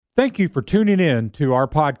Thank you for tuning in to our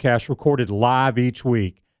podcast recorded live each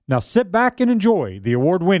week. Now sit back and enjoy the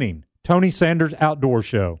award-winning Tony Sanders Outdoor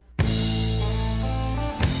Show.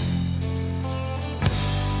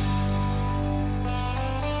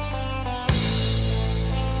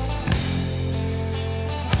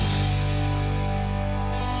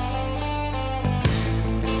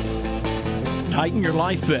 Tighten your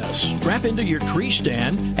life vest, strap into your tree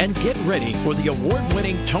stand, and get ready for the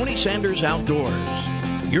award-winning Tony Sanders Outdoors,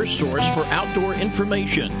 your source for outdoor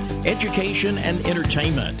information, education, and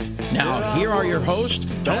entertainment. Now, here are your hosts,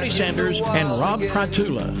 Tony Sanders and Rob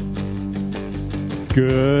Pratula.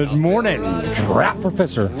 Good morning, Trap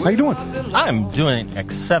Professor. How you doing? I'm doing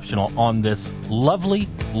exceptional on this lovely,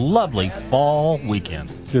 lovely fall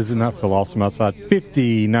weekend. Does it not feel awesome outside?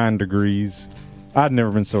 59 degrees. I've never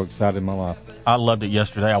been so excited in my life. I loved it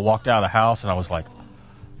yesterday. I walked out of the house and I was like,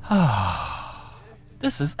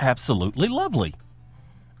 this is absolutely lovely.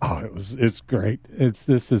 Oh, it's great.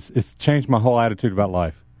 It's changed my whole attitude about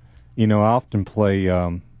life. You know, I often play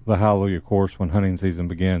the Hallelujah Chorus when hunting season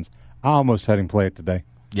begins. I almost had him play it today.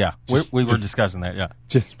 Yeah, we were discussing that, yeah.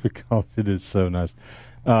 Just because it is so nice.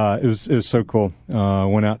 It was so cool.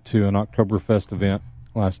 Went out to an Oktoberfest event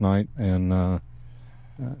last night and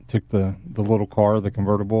took the little car, the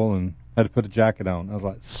convertible, and had to put a jacket on. I was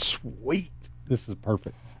like, sweet, this is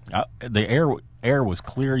perfect. The air was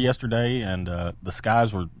clear yesterday, and the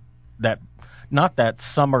skies were not that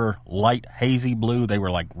summer light hazy blue. They were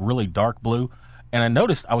like really dark blue. And I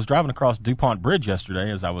noticed I was driving across DuPont Bridge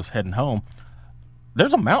yesterday as I was heading home.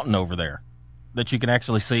 There's a mountain over there that you can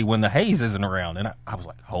actually see when the haze isn't around. And I was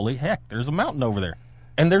like, holy heck, there's a mountain over there.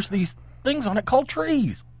 And there's these things on it called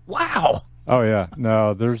trees. Wow. Oh, yeah.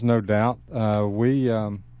 No, there's no doubt.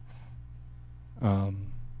 When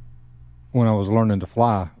I was learning to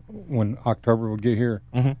fly, when October would get here,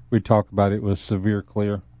 we'd talk about it was severe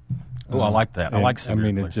clear. Oh, I like that. I like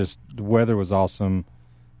severe clear. The weather was awesome.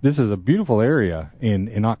 This is a beautiful area.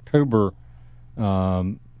 In October,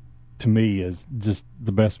 to me, is just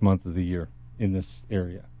the best month of the year in this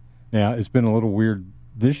area. Now, it's been a little weird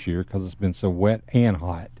this year because it's been so wet and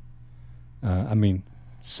hot.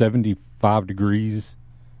 75 degrees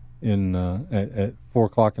at 4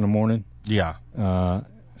 o'clock in the morning. Yeah.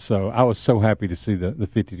 So I was so happy to see the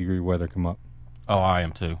 50-degree weather come up. Oh, I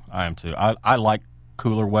am too. I like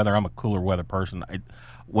cooler weather. I'm a cooler weather person.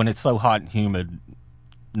 When it's so hot and humid,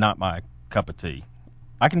 not my cup of tea.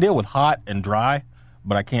 I can deal with hot and dry,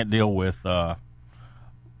 but I can't deal with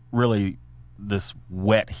really this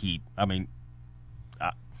wet heat. I mean,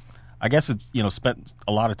 I guess it's, spent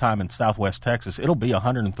a lot of time in southwest Texas. It'll be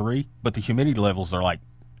 103, but the humidity levels are like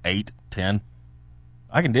 8, 10.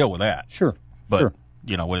 I can deal with that. Sure. But, sure.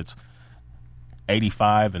 When it's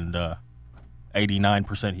 85 and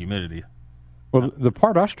 89% humidity. Well, the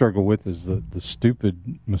part I struggle with is the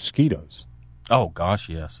stupid mosquitoes. Oh, gosh,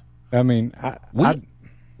 yes. I mean,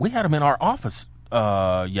 we had them in our office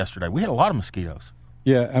yesterday. We had a lot of mosquitoes.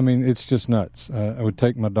 Yeah, I mean, it's just nuts. I would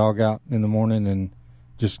take my dog out in the morning and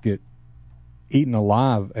just get eaten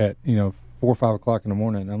alive at 4 or 5 o'clock in the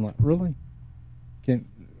morning. And I'm like, really? Can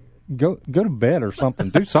go to bed or something?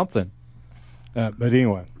 Do something. But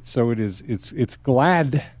anyway, so it's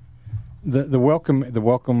glad the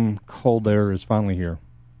welcome cold air is finally here.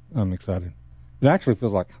 I'm excited. It actually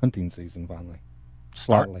feels like hunting season finally.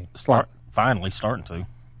 Finally starting to.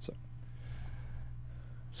 So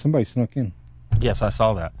somebody snuck in. Yes, I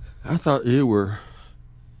saw that. I thought you were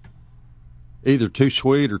either too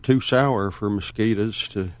sweet or too sour for mosquitoes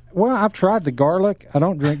to. Well, I've tried the garlic. I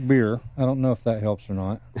don't drink beer. I don't know if that helps or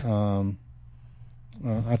not.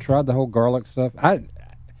 I tried the whole garlic stuff.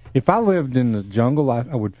 If I lived in the jungle, I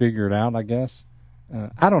would figure it out, I guess.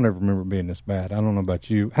 I don't ever remember being this bad. I don't know about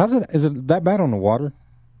you. Is it that bad on the water?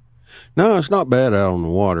 No, it's not bad out on the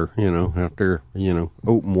water, out there,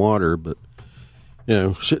 open water. But,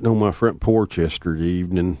 sitting on my front porch yesterday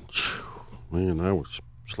evening, man, I was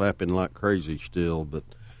slapping like crazy still. But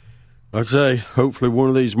like I say, hopefully one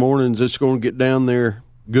of these mornings it's going to get down there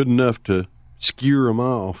good enough to skewer them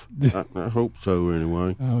off. I hope so,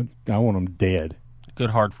 anyway. I want them dead.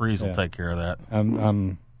 Good hard freeze will take care of that.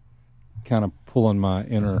 I'm kind of pulling my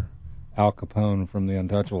inner Al Capone from the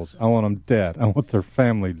Untouchables. I want them dead. I want their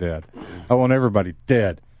family dead. I want everybody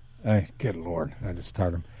dead. Good Lord, I just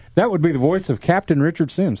tired them. That would be the voice of Captain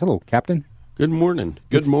Richard Sims. Hello, Captain. Good morning.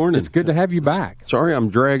 Good morning. It's good to have you back. Sorry I'm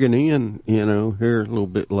dragging in, here a little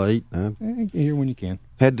bit late. Get here when you can.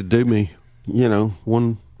 Had to do me,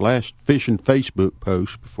 one last fishing Facebook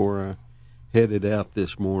post before I headed out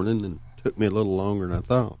this morning, and took me a little longer than I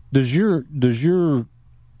thought. Does your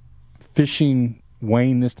fishing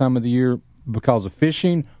wane this time of the year because of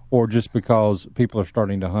fishing, or just because people are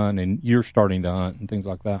starting to hunt and you're starting to hunt and things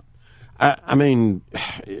like that? I mean,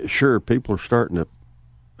 sure, people are starting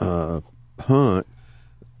to hunt,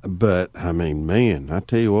 but I mean, man, I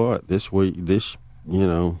tell you what, this week,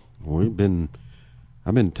 I've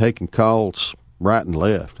been taking calls right and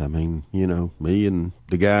left. I mean, me and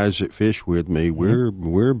the guys that fish with me,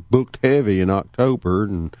 we're booked heavy in October,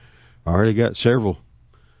 and I already got several.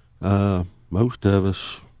 Most of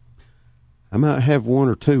us, I might have one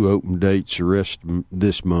or two open dates the rest of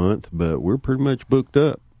this month, but we're pretty much booked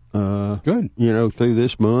up. Good. Through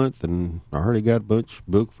this month, and I already got a bunch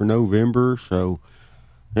booked for November. So,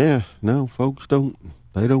 yeah, no, folks don't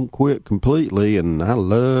quit completely, and I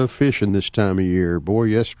love fishing this time of year. Boy,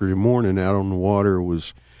 yesterday morning out on the water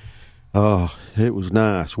was, it was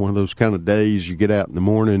nice. One of those kind of days you get out in the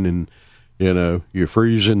morning and, you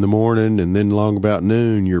freeze in the morning, and then along about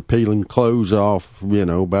noon you're peeling clothes off,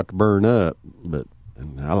 about to burn up. But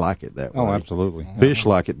I like it that way. Oh, absolutely. Fish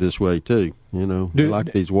like it this way too. They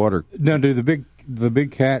like these water. Now, do the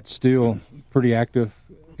big cats still pretty active?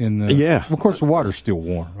 Yeah. Of course, the water's still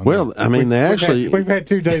warm. We've had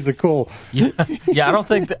 2 days of cool. Yeah, I don't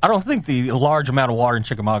think the large amount of water in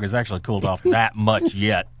Chickamauga has actually cooled off that much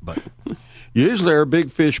yet. But usually our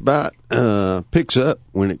big fish bite picks up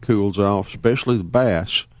when it cools off, especially the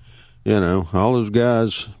bass. All those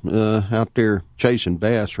guys out there chasing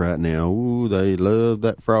bass right now, ooh, they love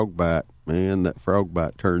that frog bite. Man, that frog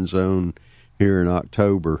bite turns on here in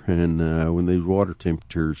October, and when these water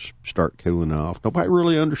temperatures start cooling off. Nobody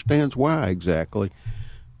really understands why exactly,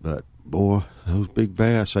 but boy, those big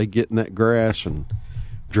bass, they get in that grass, and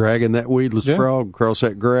dragging that weedless frog across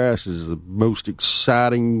that grass is the most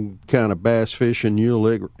exciting kind of bass fishing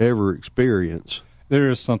you'll ever experience.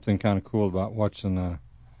 There is something kind of cool about watching a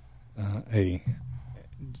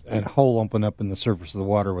hole open up in the surface of the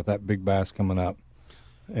water with that big bass coming up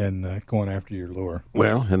and going after your lure.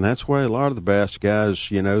 Well, and that's why a lot of the bass guys,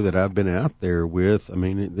 that I've been out there with, I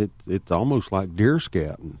mean, it's almost like deer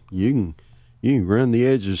scouting. You can run the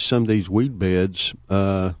edges of some of these weed beds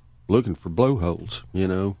looking for blowholes.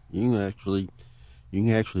 You can actually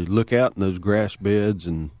look out in those grass beds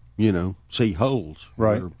and see holes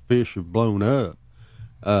right. where fish have blown up.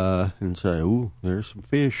 And say, ooh, there's some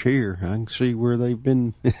fish here. I can see where they've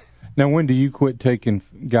been. Now, when do you quit taking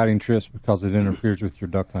guiding trips because it interferes with your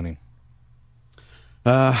duck hunting?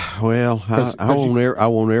 I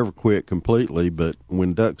won't ever quit completely, but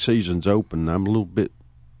when duck season's open, I'm a little bit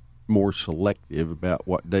more selective about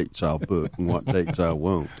what dates I'll book and what dates I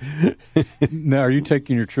won't. Now, are you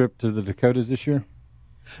taking your trip to the Dakotas this year?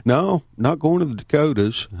 No, not going to the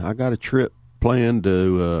Dakotas. I got a trip planned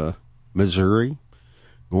to Missouri.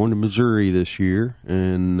 Going to Missouri this year,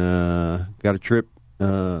 and got a trip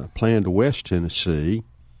planned to West Tennessee.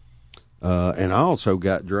 And I also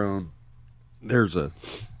got drawn. There's a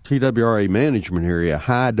TWRA management area,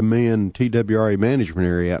 high demand TWRA management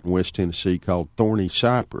area out in West Tennessee called Thorny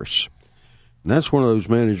Cypress. And that's one of those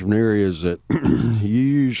management areas that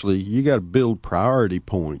you got to build priority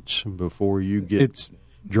points before you get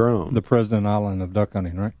drawn. The President Island of duck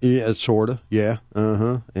hunting, right? Yeah, sort of. Yeah.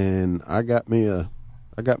 And I got me a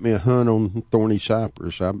hunt on Thorny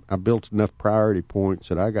Cypress. I built enough priority points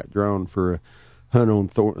that I got drawn for a hunt on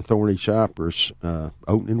Thorny Cypress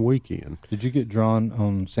opening weekend. Did you get drawn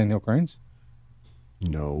on Sandhill Cranes?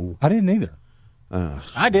 No. I didn't either.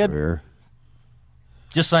 I did.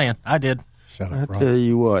 Just saying, I did. Shut up, I tell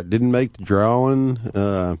you what, didn't make the drawing.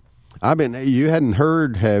 You hadn't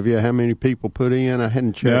heard, have you, how many people put in? I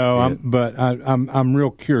hadn't checked. No, but I'm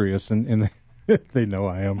real curious, and they know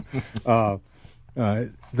I am.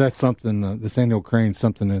 That's something, the Sandhill Crane,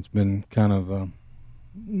 something that's been kind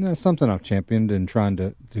of something I've championed and trying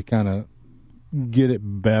to kind of get it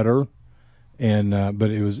better. And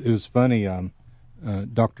but it was funny.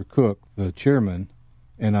 Dr. Cook, the chairman,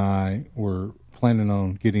 and I were planning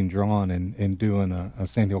on getting drawn and doing a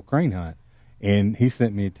Sandhill Crane hunt. And he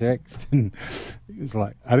sent me a text, and he was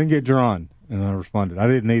like, "I didn't get drawn." And I responded, "I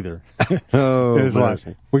didn't either." Oh, it was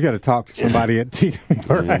like, we got to talk to somebody at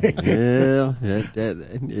TWRA.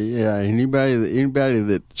 Yeah. Anybody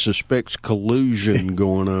that suspects collusion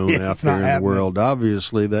going on out there in the world,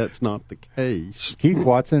 obviously that's not the case. Keith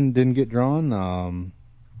Watson didn't get drawn.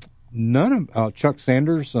 None of Chuck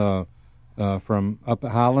Sanders from up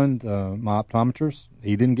at Highland, my optometrist,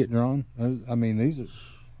 he didn't get drawn. I mean, these are.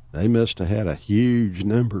 They must have had a huge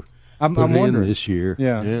number I'm wondering this year.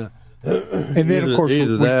 Yeah. And then of course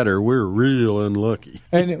either that or we're real unlucky.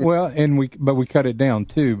 And we cut it down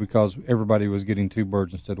too because everybody was getting 2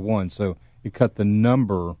 birds instead of 1, so it cut the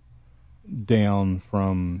number down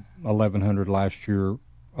from 1,100 last year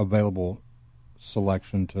available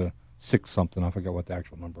selection to 6 something. I forget what the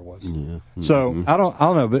actual number was. Yeah. Mm-hmm. So I don't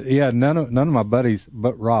know, but yeah, none of my buddies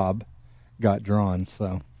but Rob got drawn.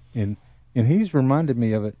 So and he's reminded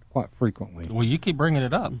me of it quite frequently. Well, you keep bringing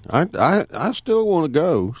it up. I still want to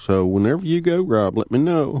go. So whenever you go, Rob, let me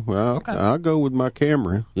know. Okay. I'll go with my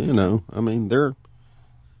camera. You know, I mean they're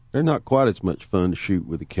not quite as much fun to shoot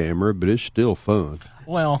with a camera, but it's still fun.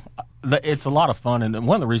 Well, it's a lot of fun, and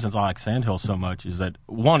one of the reasons I like Sandhill so much is that,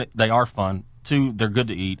 1, they are fun, 2, they're good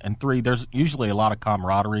to eat, and 3, there's usually a lot of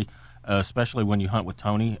camaraderie, especially when you hunt with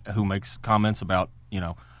Tony, who makes comments about,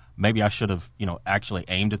 maybe I should have, actually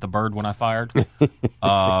aimed at the bird when I fired.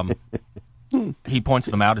 He points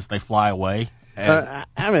them out as they fly away. I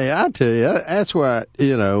mean, I tell you, that's why,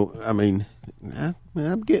 I'm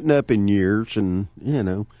getting up in years and,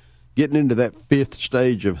 getting into that 5th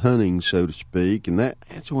stage of hunting, so to speak, and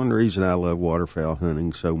that's one reason I love waterfowl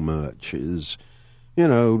hunting so much is,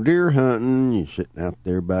 deer hunting, you're sitting out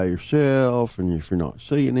there by yourself, and if you're not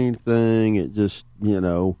seeing anything, it just,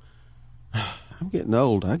 I'm getting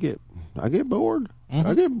old. I get bored. Mm-hmm.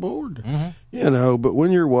 I get bored. Mm-hmm. But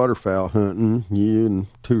when you're waterfowl hunting, you and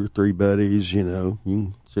 2 or 3 buddies, you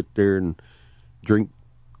can sit there and drink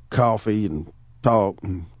coffee and talk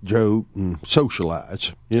and joke and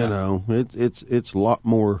socialize. You know, it's a lot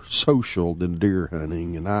more social than deer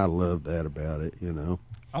hunting, and I love that about it.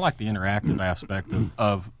 I like the interactive aspect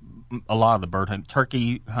of a lot of the bird hunting.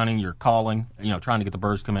 Turkey hunting, you're calling, trying to get the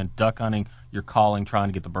birds to come in. Duck hunting, you're calling, trying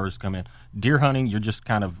to get the birds to come in. Deer hunting, you're just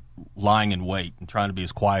kind of lying in wait and trying to be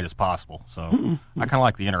as quiet as possible. So I kind of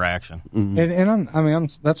like the interaction. Mm-hmm. And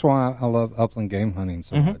that's why I love upland game hunting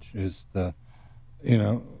so much. Is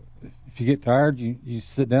if you get tired, you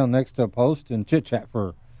sit down next to a post and chit chat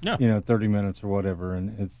for 30 minutes or whatever,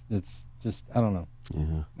 and it's just, I don't know.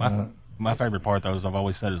 Yeah. My favorite part though, as I've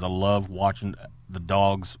always said, is I love watching the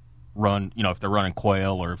dogs run. If they're running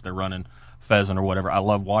quail or if they're running pheasant or whatever, I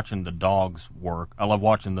love watching the dogs work. I love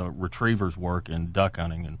watching the retrievers work in duck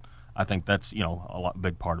hunting, and I think that's a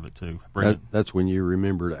big part of it too. That's when you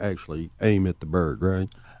remember to actually aim at the bird, right?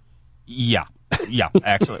 Yeah,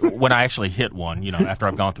 actually, when I actually hit one, after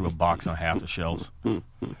I've gone through a box and a half of shells. All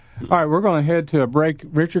right, we're going to head to a break.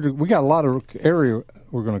 Richard, we got a lot of area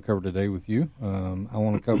we're going to cover today with you. I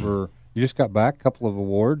want to cover, you just got back, a couple of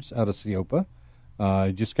awards out of Seopa.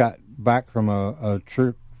 You just got back from a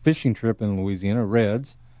fishing trip in Louisiana,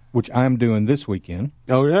 Reds, which I'm doing this weekend.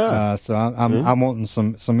 Oh, yeah. So I'm wanting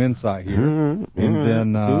some insight here. And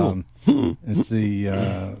then, let's see,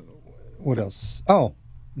 what else? Oh,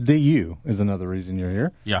 DU is another reason you're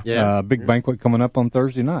here. Yeah. Big banquet coming up on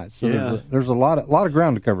Thursday night. So there's a lot of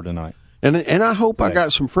ground to cover tonight. And I hope I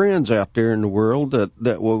got some friends out there in the world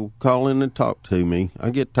that will call in and talk to me.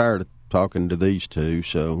 I get tired of talking to these two,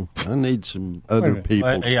 so I need some other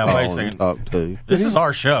people to call and talk to. This is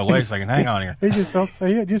our show. Wait a second. Hang on here. He just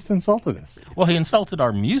insulted us. Well, he insulted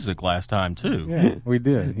our music last time, too. Yeah, we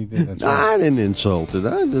did. He did. That's right. I didn't insult it.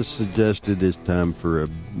 I just suggested it's time for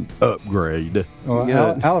an upgrade. Well,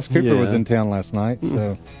 Alice Cooper was in town last night,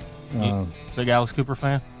 so... Big Alice Cooper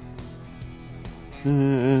fan?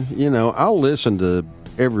 I'll listen to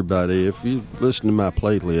everybody. If you listen to my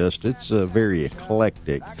playlist, it's very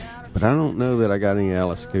eclectic. But I don't know that I got any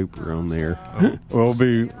Alice Cooper on there. We'll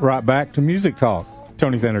be right back to Music Talk.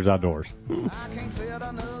 Tony Sanders Outdoors.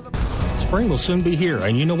 Spring will soon be here,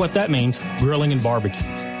 and you know what that means, grilling and barbecues.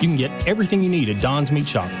 You can get everything you need at Don's Meat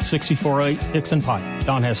Shop at 6408 Dixon Pike.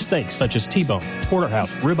 Don has steaks such as T-bone, porterhouse,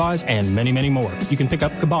 ribeyes, and many, many more. You can pick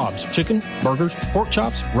up kebabs, chicken, burgers, pork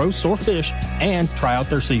chops, roast or fish, and try out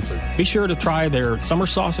their seafood. Be sure to try their summer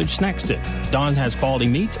sausage snack sticks. Don has quality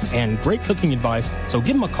meats and great cooking advice, so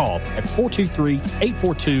give him a call at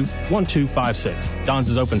 423-842-1256. Don's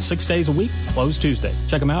is open 6 days a week, closed Tuesdays.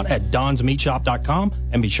 Check him out at donsmeatshop.com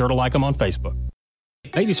and be sure to like him on Facebook.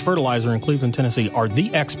 Beatty's Fertilizer in Cleveland, Tennessee are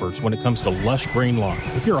the experts when it comes to lush green lawn.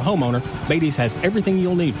 If you're a homeowner, Beatty's has everything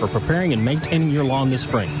you'll need for preparing and maintaining your lawn this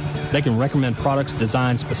spring. They can recommend products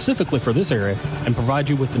designed specifically for this area and provide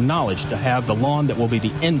you with the knowledge to have the lawn that will be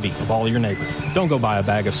the envy of all your neighbors. Don't go buy a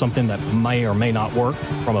bag of something that may or may not work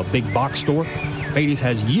from a big box store. Beatty's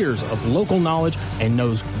has years of local knowledge and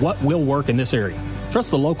knows what will work in this area.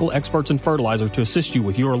 Trust the local experts in fertilizer to assist you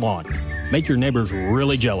with your lawn. Make your neighbors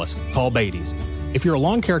really jealous. Call Beatty's. If you're a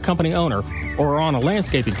lawn care company owner or are on a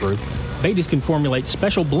landscaping crew, Beatty's can formulate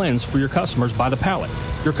special blends for your customers by the pallet.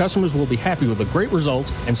 Your customers will be happy with the great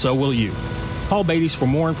results, and so will you. Call Beatty's for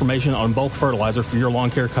more information on bulk fertilizer for your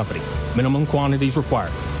lawn care company. Minimum quantities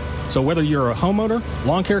required. So whether you're a homeowner,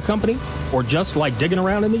 lawn care company, or just like digging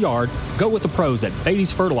around in the yard, go with the pros at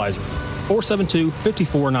Beatty's Fertilizer.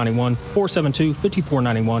 472-5491,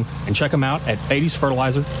 472-5491, and check them out at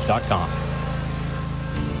BatesFertilizer.com.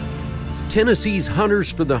 Tennessee's Hunters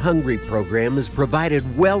for the Hungry program has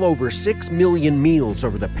provided well over 6 million meals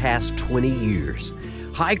over the past 20 years.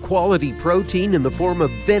 High-quality protein in the form of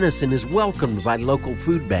venison is welcomed by local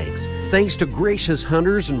food banks. Thanks to gracious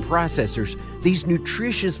hunters and processors, these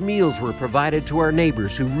nutritious meals were provided to our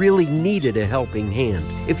neighbors who really needed a helping hand.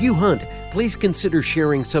 If you hunt, please consider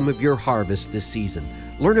sharing some of your harvest this season.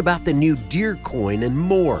 Learn about the new deer coin and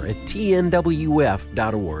more at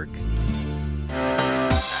tnwf.org.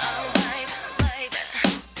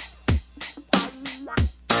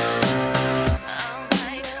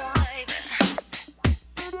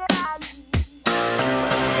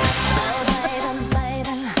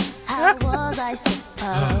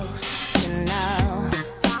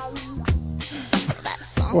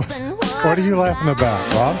 What are you laughing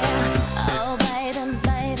about, Rob?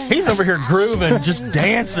 He's over here grooving, just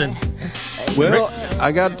dancing. Well,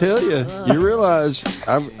 I got to tell you, you realize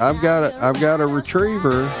I've got a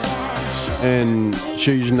retriever, and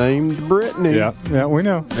she's named Brittany. Yeah, we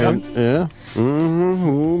know. And, yeah. Mm-hmm.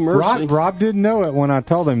 Ooh, mercy. Rob didn't know it when I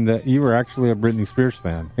told him that you were actually a Britney Spears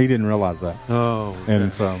fan. He didn't realize that. Oh.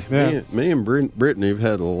 And so, yeah. Me and Brittany have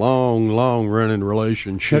had a long running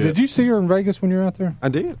relationship. Now, did you see her in Vegas when you were out there? I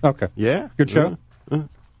did. Okay. Yeah. Good show?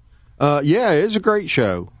 Yeah, it's a great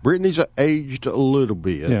show. Brittany's aged a little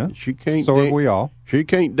bit. Yeah. She can't. So have we all. She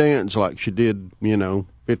can't dance like she did,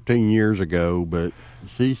 15 years ago, but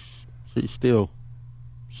she's still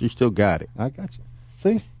got it. I got you.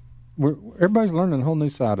 See, everybody's learning a whole new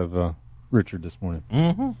side of Richard this morning.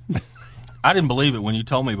 Mm-hmm. I didn't believe it when you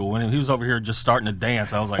told me, but when he was over here just starting to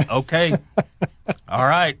dance, I was like, okay, all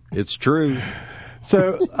right. It's true.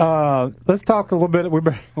 So let's talk a little bit. We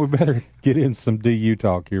better get in some DU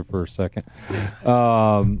talk here for a second.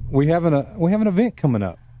 We have an event coming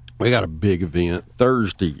up. We got a big event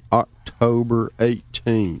Thursday, October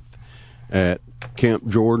 18th at Camp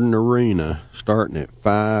Jordan Arena, starting at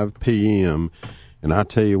 5 p.m. And I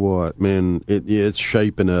tell you what, man, it's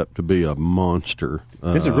shaping up to be a monster.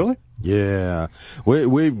 Is it really? Yeah,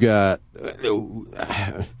 we've got.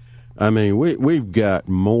 We've got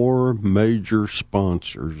more major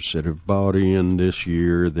sponsors that have bought in this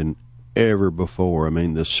year than ever before. I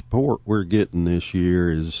mean, the support we're getting this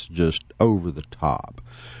year is just over the top.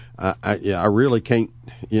 I really can't,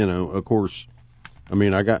 of course,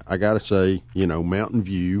 I got to say, Mountain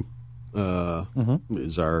View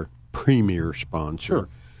is our premier sponsor. Sure.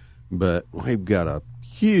 But we've got a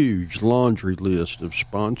huge laundry list of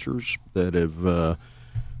sponsors that have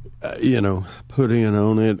put in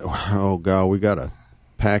on it. Oh, God, we got a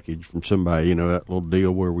package from somebody, that little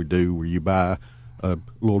deal where you buy a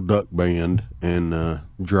little duck band and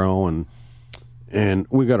draw, and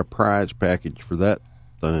we got a prize package for that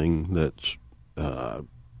thing that's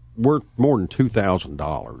worth more than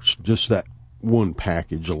 $2,000, just that one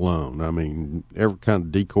package alone. I mean, every kind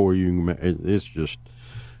of decoy you can make. It's just,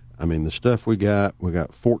 the stuff we got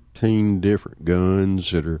 14 different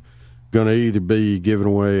guns that are going to either be given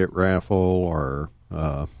away at raffle or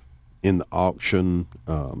in the auction.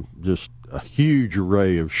 Just a huge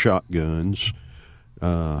array of shotguns,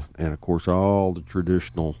 and of course all the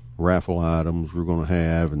traditional raffle items we're going to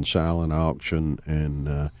have in silent auction,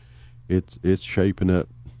 and it's shaping up.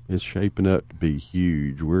 It's shaping up to be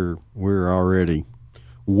huge. We're already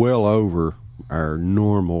well over our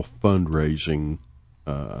normal fundraising.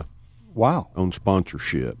 Wow! On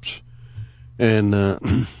sponsorships, and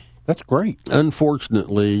that's great.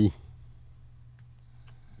 Unfortunately,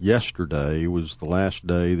 yesterday was the last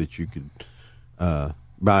day that you could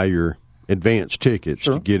buy your advance tickets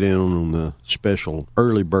to get in on the special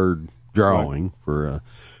early bird drawing for a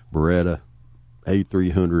Beretta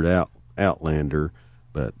A300 Outlander.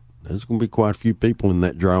 But there's going to be quite a few people in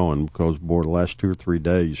that drawing because, boy, the last 2 or 3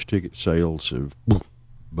 days, ticket sales have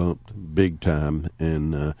bumped big time.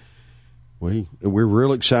 And we're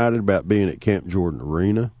real excited about being at Camp Jordan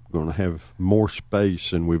Arena. We're going to have more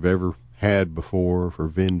space than we've ever had before for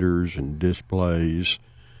vendors and displays.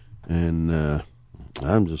 And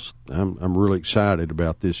I'm really excited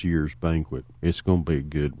about this year's banquet. It's going to be a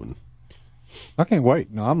good one. I can't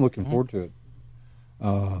wait. No, I'm looking forward to it.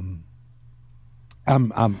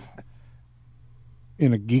 I'm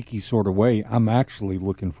in a geeky sort of way. I'm actually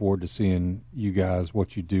looking forward to seeing you guys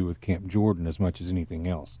what you do with Camp Jordan as much as anything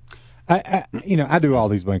else. I do all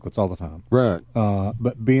these banquets all the time, right?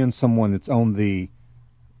 But being someone that's on the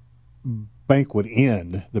banquet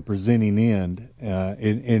end, the presenting end,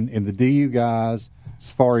 in the DU guys,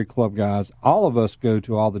 Safari Club guys, all of us go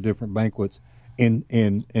to all the different banquets,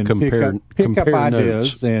 and compare pick up notes.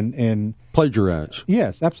 ideas and plagiarize.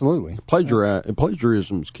 Yes, absolutely.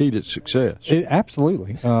 Plagiarism is key to success.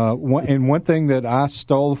 Absolutely. One thing that I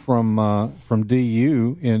stole from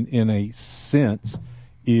DU in a sense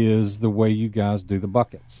is the way you guys do the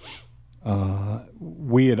buckets.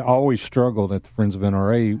 We had always struggled at the Friends of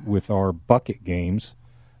NRA with our bucket games,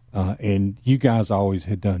 and you guys always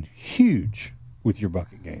had done huge with your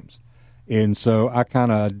bucket games. And so I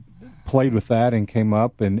kind of played with that and came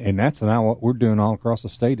up, and that's now what we're doing all across the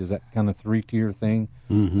state is that kind of 3-tier thing.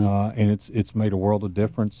 Mm-hmm. And it's made a world of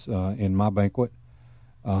difference in my banquet.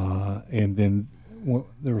 And then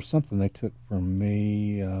there was something they took from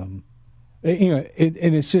me.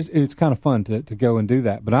 It's kind of fun to go and do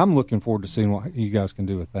that. But I'm looking forward to seeing what you guys can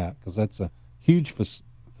do with that because that's a huge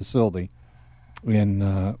facility.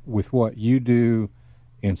 And with what you do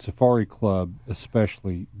and Safari Club,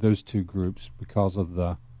 especially those two groups, because of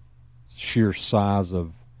the sheer size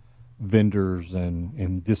of vendors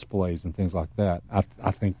and displays and things like that,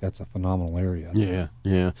 I think that's a phenomenal area. Yeah.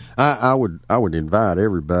 I would invite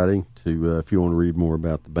everybody to if you want to read more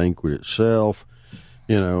about the banquet itself.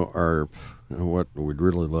 Or what we'd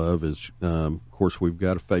really love is, of course, we've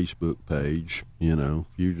got a Facebook page. If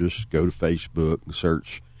you just go to Facebook and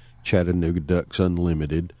search Chattanooga Ducks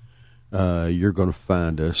Unlimited, you're going to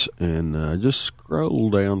find us, and just scroll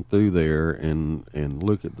down through there and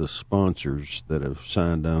look at the sponsors that have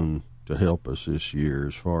signed on to help us this year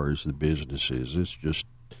as far as the businesses. It's just,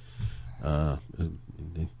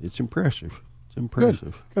 it's impressive. It's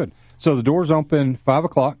impressive. Good. So the doors open 5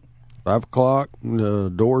 o'clock. 5 o'clock,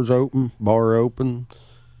 doors open, bar open.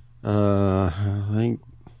 I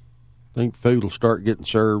think food will start getting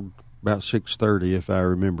served about 6:30, if I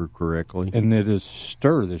remember correctly. And it is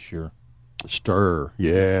Stir this year. Stir,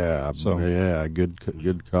 yeah, yeah,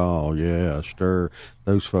 good call, yeah, Stir.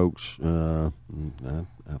 Those folks, I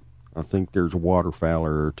think there's a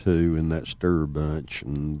waterfowler or two in that Stir bunch,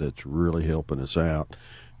 and that's really helping us out.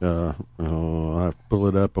 I'll have to pull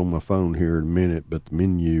it up on my phone here in a minute, but the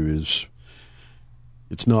menu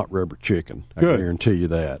it's not rubber chicken. I guarantee you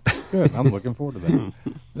that. Good. I'm looking forward to that.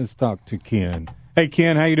 Let's talk to Ken. Hey,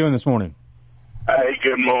 Ken, how you doing this morning? Hey,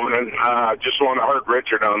 good morning. Just want to heard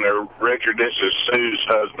Richard on there. Richard, this is Sue's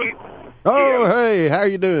husband. Oh, Ken. Hey, how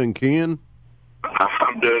you doing, Ken?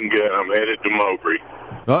 I'm doing good. I'm headed to Mowbray.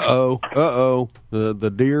 Uh-oh. The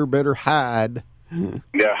deer better hide.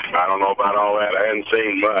 Yeah, I don't know about all that. I hadn't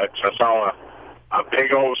seen much. I saw a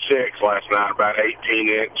big old 6 last night, about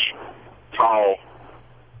 18-inch tall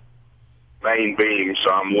main beam,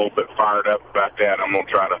 so I'm a little bit fired up about that. I'm going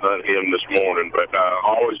to try to hunt him this morning, but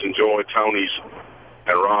always enjoy Tony's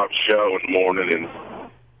and Rob's show in the morning, and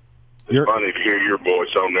it's funny to hear your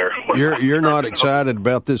voice on there. You're not excited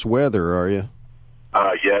about this weather, are you?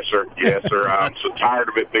 Yes, sir. Yes, sir. I'm so tired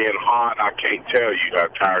of it being hot. I can't tell you how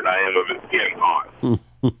tired I am of it being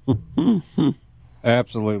hot.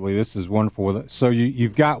 Absolutely. This is wonderful. So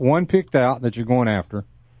you've got one picked out that you're going after.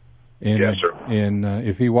 And, yes, sir. And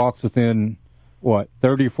if he walks within,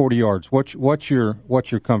 30 or 40 yards, what's your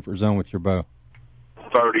comfort zone with your bow?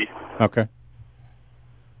 30. Okay.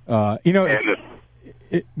 Go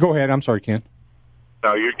ahead. I'm sorry, Ken.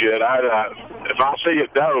 No, you're good. If I see a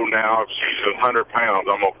doe now, if she's 100 pounds,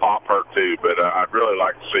 I'm going to pop her too. But I'd really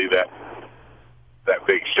like to see that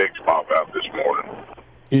big 6 pop out this morning.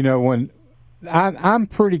 When I'm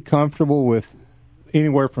pretty comfortable with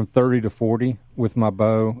anywhere from 30 to 40 with my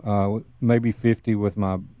bow, maybe 50 with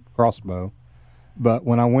my crossbow. But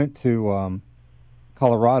when I went to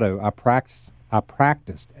Colorado, I practiced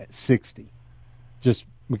at 60, just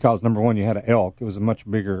because number one, you had an elk. It was a much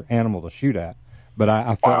bigger animal to shoot at. But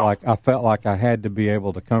I felt like I had to be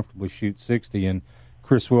able to comfortably shoot 60, and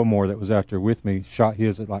Chris Wilmore, that was out there with me, shot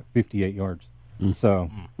his at like 58 yards.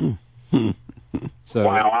 So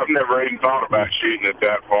wow, I've never even thought about shooting it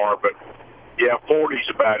that far, but yeah, 40's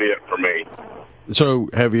about it for me. So,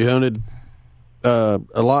 have you hunted a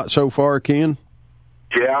lot so far, Ken?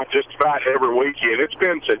 Yeah, just about every weekend. It's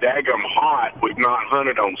been so daggum hot. We've not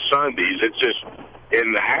hunted on Sundays. It's just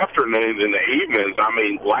in the afternoons and the evenings. I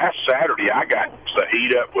mean, last Saturday I got so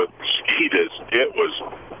heat up with mosquitoes. It was,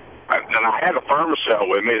 and I had a Thermacell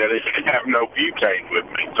with me that didn't have no butane with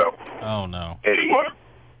me. So, oh no. Anyway,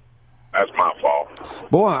 that's my fault.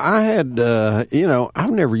 Boy, I had,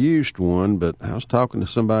 I've never used one, but I was talking to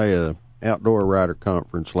somebody at an outdoor rider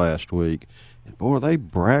conference last week, and boy, they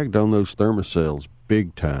bragged on those Thermacells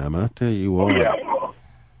big time. I tell you what.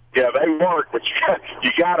 Yeah, they work, but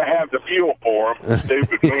you got to have the fuel for them.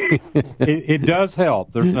 Stupid me. It does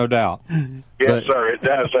help. There's no doubt. Yes, sir, it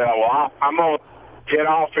does help. Well, I'm going to get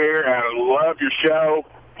off here. I love your show.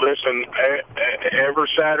 listen every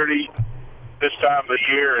Saturday this time of the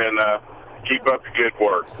year, and keep up the good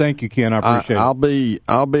work. Thank you, Ken. I appreciate it.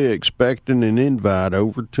 I'll be expecting an invite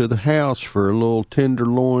over to the house for a little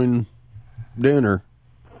tenderloin dinner.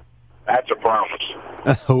 That's a promise.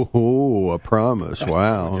 Oh, a promise.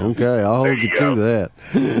 Wow. Okay, I'll hold you to that.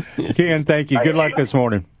 Ken, thank you. Good luck this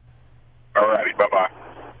morning. All righty. Bye-bye.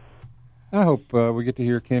 I hope we get to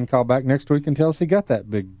hear Ken call back next week and tell us he got that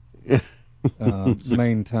big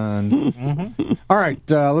main time. Mm-hmm. All right,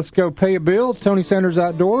 let's go pay a bill. Tony Sanders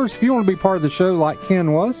Outdoors. If you want to be part of the show like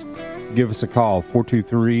Ken was, give us a call,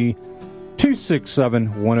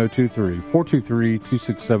 423-267-1023,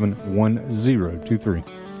 423-267-1023.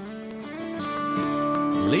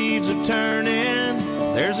 Leaves are turning,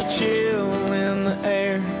 there's a chill in the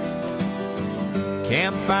air.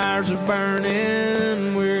 Campfires are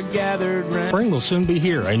burning, we're gathered round. Spring will soon be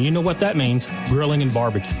here, and you know what that means, grilling and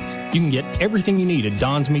barbecues. You can get everything you need at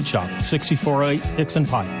Don's Meat Shop, 6408 Hickson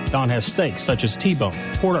Pike. Don has steaks such as T-bone,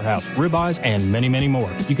 porterhouse, ribeyes, and many, many more.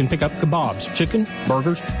 You can pick up kebabs, chicken,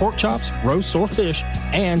 burgers, pork chops, roasts, or fish,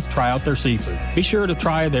 and try out their seafood. Be sure to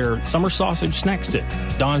try their summer sausage snack sticks.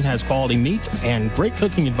 Don has quality meats and great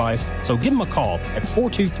cooking advice, so give him a call at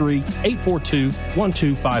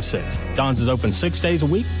 423-842-1256. Don's is open 6 days a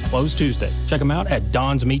week, closed Tuesdays. Check him out at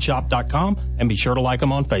donsmeatshop.com, and be sure to like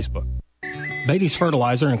him on Facebook. Beatty's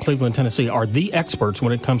Fertilizer in Cleveland, Tennessee are the experts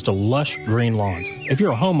when it comes to lush green lawns. If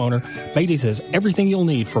you're a homeowner, Beatty's has everything you'll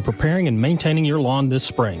need for preparing and maintaining your lawn this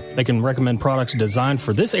spring. They can recommend products designed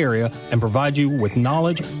for this area and provide you with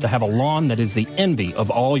knowledge to have a lawn that is the envy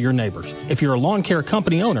of all your neighbors. If you're a lawn care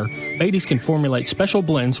company owner, Beatty's can formulate special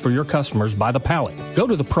blends for your customers by the pallet. Go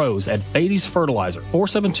to the pros at Beatty's Fertilizer,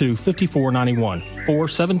 472-5491,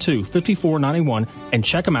 472-5491, and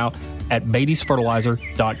check them out at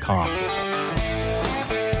Beatty'sFertilizer.com.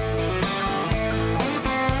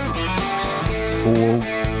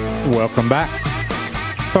 Welcome back.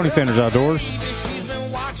 Tony Sanders Outdoors.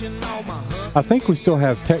 I think we still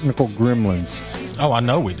have technical gremlins. Oh, I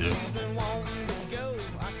know we do.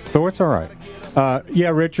 So it's all right. Yeah,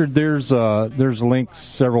 Richard, there's links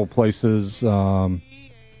several places on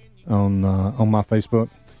my Facebook.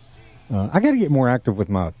 I got to get more active with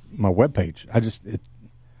my webpage.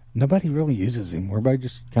 Nobody really uses him. Everybody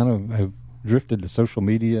just kind of have drifted to social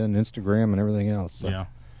media and Instagram and everything else. So. Yeah.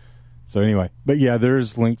 So anyway, but yeah,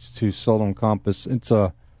 there's links to Solon Compass. And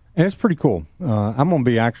it's pretty cool. I'm going to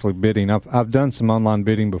be actually bidding. I've done some online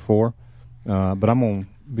bidding before, but I'm going to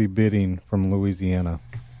be bidding from Louisiana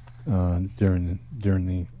during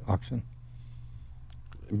the auction.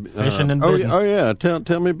 Fishing and bidding. Oh yeah,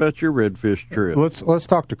 tell me about your redfish trip. Let's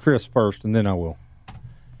talk to Chris first, and then I will.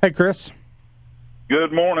 Hey, Chris.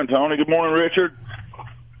 Good morning, Tony. Good morning, Richard.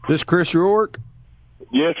 This Chris Rourke?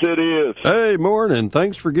 Yes, it is. Hey, morning.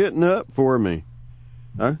 Thanks for getting up for me.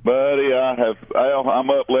 Huh? Buddy, I'm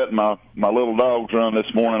up letting my little dogs run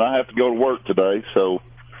this morning. I have to go to work today, so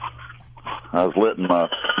I was letting my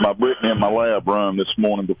Brittany and my lab run this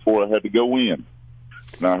morning before I had to go in.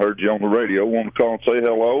 And I heard you on the radio. I wanted to call and say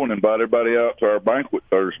hello and invite everybody out to our banquet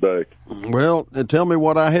Thursday. Well, tell me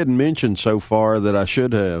what I hadn't mentioned so far that I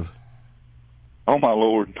should have. Oh, my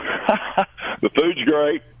Lord. The food's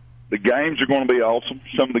great. The games are going to be awesome.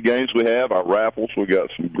 Some of the games we have, our raffles, we got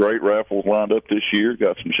some great raffles lined up this year.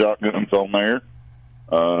 Got some shotguns on there,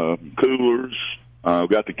 coolers. We've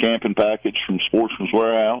got the camping package from Sportsman's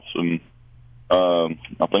Warehouse, and I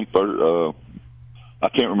think I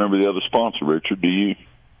can't remember the other sponsor. Richard, do you?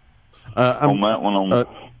 On that one,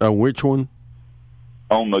 which one?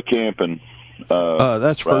 On the camping.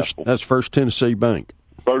 That's raffle. That's First Tennessee Bank.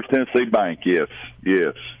 First Tennessee Bank, yes.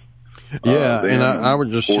 Yeah, and I was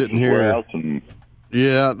just sitting here.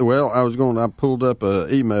 Yeah, well, I pulled up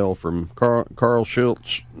an email from Carl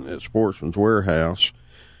Schultz at Sportsman's Warehouse,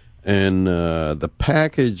 and the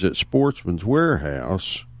package at Sportsman's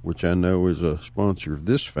Warehouse, which I know is a sponsor of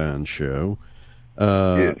this fine show,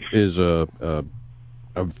 is a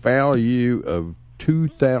value of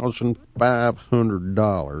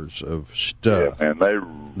 $2,500 of stuff. Yeah, and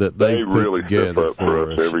they really step up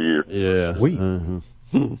for us every year. Yeah, sweet.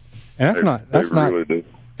 And that's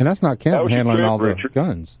not counting handling all the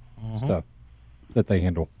guns stuff that they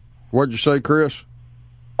handle. What'd you say, Chris?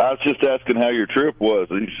 I was just asking how your trip was.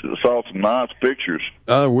 I saw some nice pictures.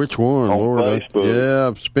 Which one, on Lord? Facebook.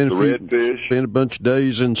 I've spent a bunch of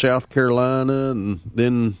days in South Carolina, and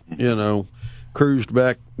then cruised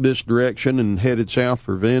back this direction and headed south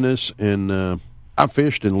for Venice. And I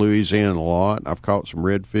fished in Louisiana a lot. I've caught some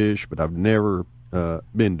redfish, but I've never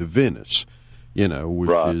been to Venice. Which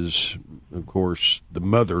is, of course, the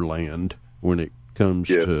motherland when it comes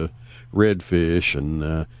to redfish,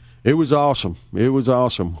 and it was awesome. It was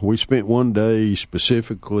awesome. We spent one day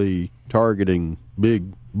specifically targeting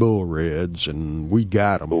big bull reds, and we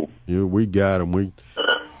got them. Cool. We got them.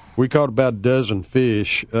 We caught about a dozen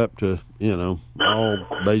fish up to, all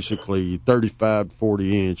basically 35,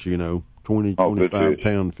 40 inch, 20,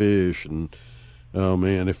 25-pound fish. And, oh,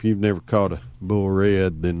 man, if you've never caught a bull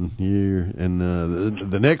red, then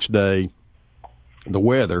the next day, the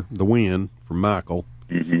wind from Michael,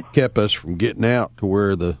 kept us from getting out to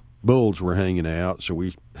where the bulls were hanging out. So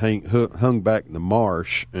we hung back in the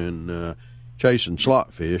marsh and chasing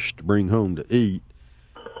slot fish to bring home to eat.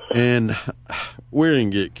 And we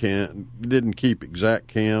didn't keep exact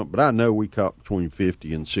count, but I know we caught between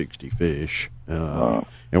 50 and 60 fish. And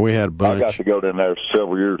we had a bunch. I got to go down there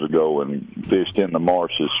several years ago and fished in the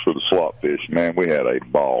marshes for the slot fish. Man, we had a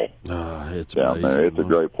ball. It's down amazing, there. It's a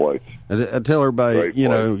great place. I tell everybody,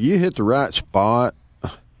 you hit the right spot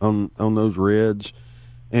on those reds,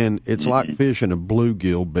 and it's like fishing a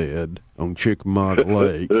bluegill bed on Chickamauga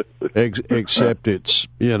Lake, except it's,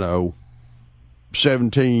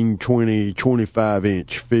 17, 20,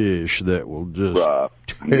 25-inch fish that will just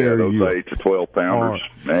tear those you 8 to 12 pounders,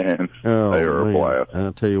 man, they are a blast.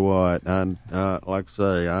 I'll tell you what, like I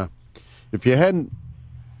say, if you hadn't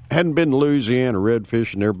been to Louisiana red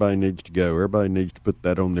fishing, everybody needs to go. Everybody needs to put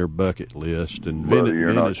that on their bucket list. And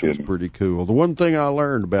Venice was pretty cool. The one thing I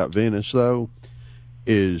learned about Venice, though,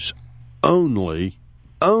 is only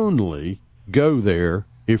go there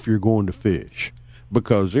if you're going to fish.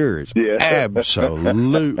 Because there is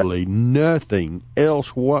absolutely nothing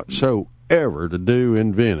else whatsoever to do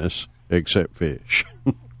in Venice except fish.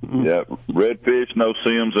 Yeah, redfish, no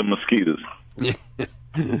Sims, and mosquitoes.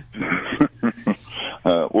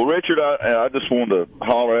 Well, Richard, I just wanted to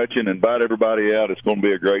holler at you and invite everybody out. It's going to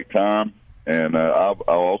be a great time. And I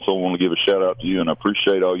also want to give a shout-out to you, and I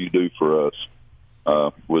appreciate all you do for us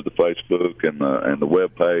with the Facebook and the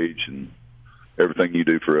web page and everything you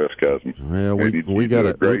do for us, cousin. Well, we got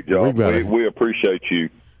a great job. We appreciate you.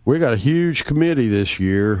 We got a huge committee this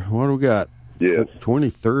year. What do we got? Yes.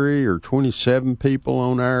 23 or 27 people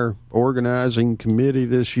on our organizing committee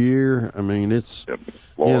this year. I mean, it's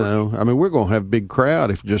we're going to have a big crowd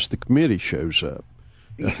if just the committee shows up.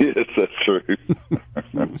 Yes, that's true.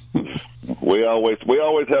 we always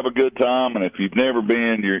have a good time, and if you've never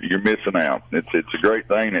been, you're missing out. It's a great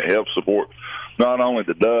thing. It helps support not only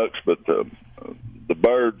the ducks, but the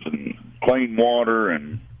birds and clean water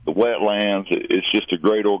and the wetlands. It's just a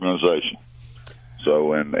great organization.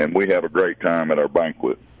 So, and we have a great time at our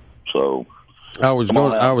banquet. So, I was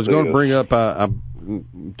going to bring up.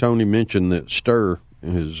 Tony mentioned that Stir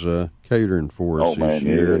is catering for us this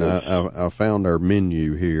year, and I found our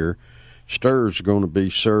menu here. Stir's going to be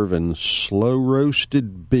serving slow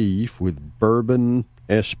roasted beef with bourbon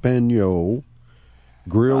Espanol,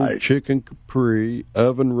 grilled chicken capri,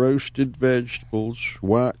 oven roasted vegetables,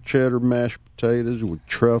 white cheddar mashed potatoes with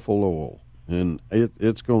truffle oil, and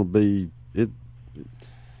it's going to be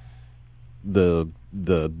the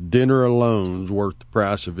dinner alone's worth the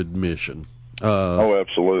price of admission.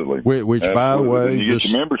 Absolutely. Which, by the way, you get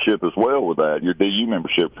your membership as well with that. Your DU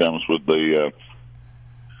membership comes with the.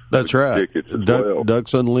 That's right. Tickets as well.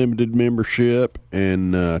 Ducks Unlimited membership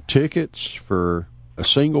and tickets for a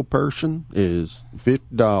single person is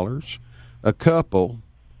 $50. A couple,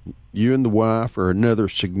 you and the wife or another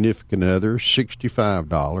significant other,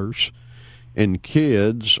 $65, and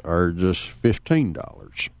kids are just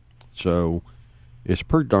 $15. So it's a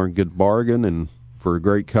pretty darn good bargain and for a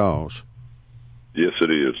great cause. Yes,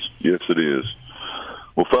 it is. Yes, it is.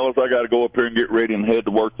 Well, fellas, I got to go up here and get ready and head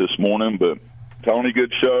to work this morning. But Tony,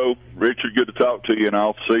 good show. Richard, good to talk to you, and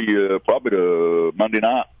I'll see you probably Monday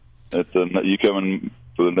night. You coming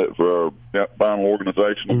for our final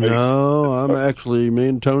organizational meeting? No, I'm actually, me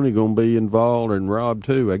and Tony going to be involved, and Rob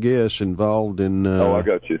too, I guess, involved in I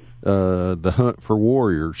got you. The Hunt for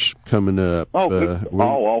Warriors coming up.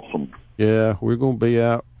 Awesome. Yeah, we're going to be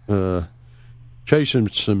out chasing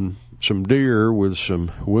some deer with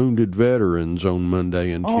some wounded veterans on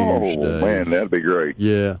Monday and Tuesday. Oh, man, that'd be great.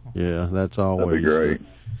 Yeah, that's always that'd be great.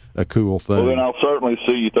 A cool thing. Well, then I'll certainly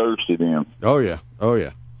see you Thursday then. Oh, yeah.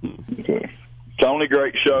 Okay. Tony,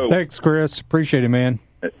 great show. Thanks, Chris. Appreciate it, man.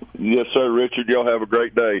 Yes, sir, Richard. Y'all have a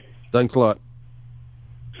great day. Thanks a lot.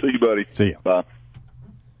 See you, buddy. See you. Bye.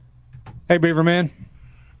 Hey, Beaver Man.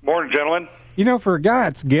 Morning, gentlemen. You know, for a guy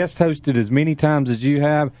that's guest hosted as many times as you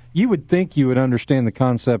have, you would think you would understand the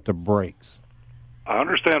concept of breaks. I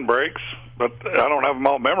understand breaks, but I don't have them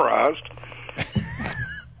all memorized.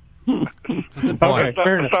 Okay,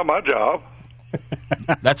 that's not my job.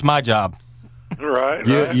 That's my job.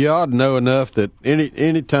 Right. You ought to know enough that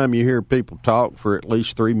any time you hear people talk for at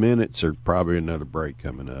least 3 minutes, there's probably another break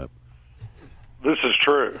coming up. This is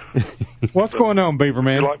true. What's going on, Beaver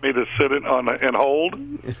Man? You like me to sit in and hold?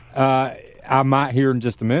 I might hear in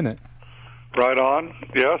just a minute. Right on.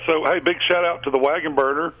 Yeah, so, hey, big shout-out to the wagon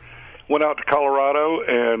burner. Went out to Colorado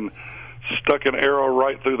and stuck an arrow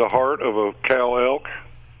right through the heart of a cow elk.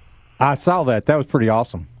 I saw that. That was pretty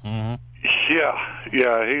awesome. Mm-hmm. Yeah.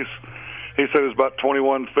 He said it was about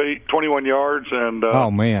 21 yards, and oh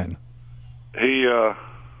man, he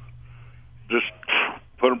just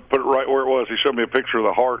put it right where it was. He showed me a picture of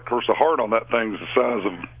the heart. Of course, the heart on that thing's the size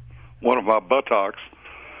of one of my buttocks,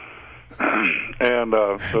 and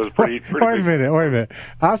so it was pretty. Wait a minute.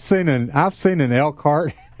 I've seen an elk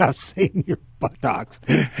heart. I've seen your buttocks.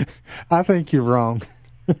 I think you're wrong.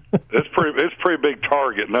 It's pretty big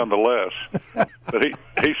target nonetheless. But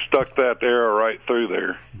he stuck that arrow right through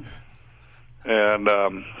there, and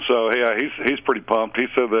so yeah, he's pretty pumped. He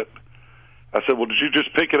said that. I said, well, did you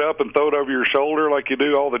just pick it up and throw it over your shoulder like you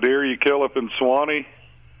do all the deer you kill up in Suwannee?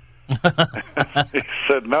 He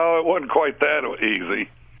said, no, it wasn't quite that easy.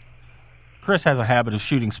 Chris has a habit of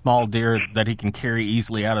shooting small deer that he can carry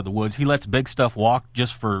easily out of the woods. He lets big stuff walk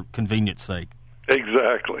just for convenience sake.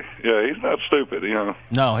 Exactly. Yeah, he's not stupid, you know.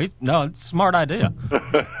 No, it's a smart idea.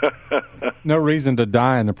 No reason to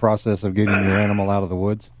die in the process of getting your animal out of the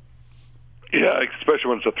woods. Yeah, especially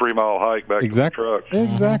when it's a 3-mile hike back to the truck.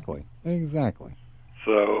 Exactly.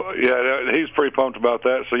 So yeah, he's pretty pumped about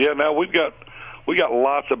that. So yeah, now we got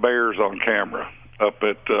lots of bears on camera up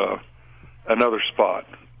at another spot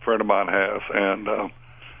a friend of mine has, and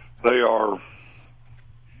they are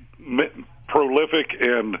prolific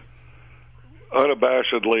and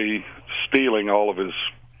unabashedly stealing all of his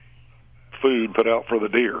food put out for the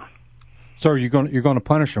deer. So you're going to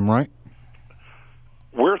punish them, right?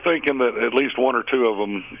 We're thinking that at least one or two of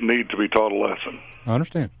them need to be taught a lesson. I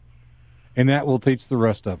understand. And that will teach the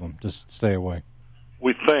rest of them. Just stay away.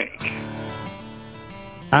 We think.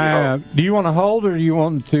 Do you want to hold, or do you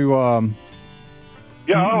want to...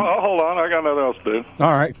 Yeah, I'll hold on. I got nothing else to do.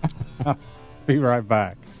 All right. I'll be right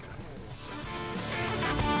back.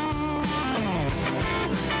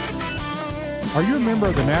 Are you a member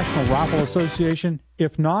of the National Rifle Association?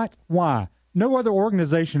 If not, why? No other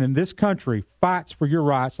organization in this country fights for your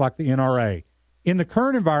rights like the NRA. In the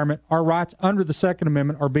current environment, our rights under the Second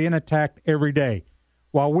Amendment are being attacked every day.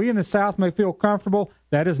 While we in the South may feel comfortable,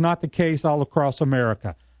 that is not the case all across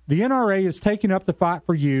America. The NRA is taking up the fight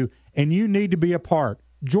for you, and you need to be a part.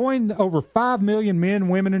 Join the over 5 million men,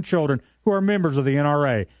 women, and children who are members of the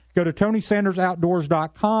NRA. Go to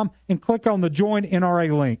TonySandersOutdoors.com and click on the Join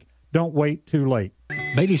NRA link. Don't wait too late.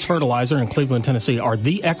 Beatty's Fertilizer in Cleveland, Tennessee are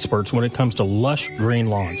the experts when it comes to lush green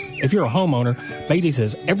lawns. If you're a homeowner, Beatty's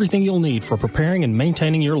has everything you'll need for preparing and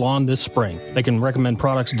maintaining your lawn this spring. They can recommend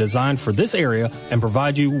products designed for this area and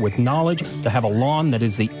provide you with knowledge to have a lawn that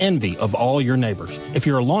is the envy of all your neighbors. If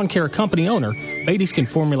you're a lawn care company owner, Beatty's can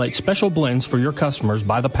formulate special blends for your customers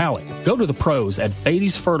by the pallet. Go to the pros at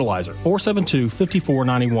Beatty's Fertilizer,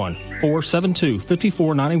 472-5491,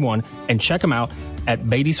 472-5491, and check them out at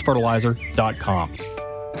Beatty'sFertilizer.com.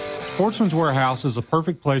 Sportsman's Warehouse is a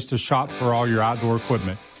perfect place to shop for all your outdoor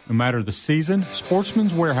equipment. No matter the season,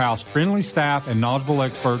 Sportsman's Warehouse friendly staff and knowledgeable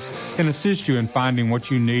experts can assist you in finding what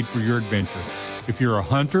you need for your adventure. If you're a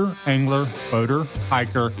hunter, angler, boater,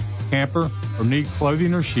 hiker, camper, or need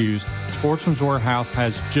clothing or shoes, Sportsman's Warehouse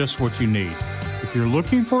has just what you need. If you're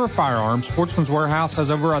looking for a firearm, Sportsman's Warehouse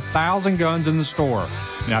has over 1,000 guns in the store.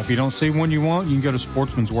 Now, if you don't see one you want, you can go to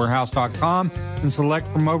sportsmanswarehouse.com and select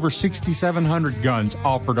from over 6,700 guns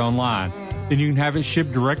offered online. Then you can have it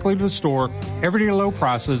shipped directly to the store, everyday low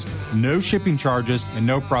prices, no shipping charges, and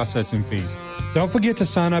no processing fees. Don't forget to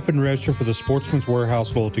sign up and register for the Sportsman's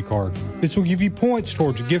Warehouse loyalty card. This will give you points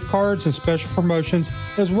towards gift cards and special promotions,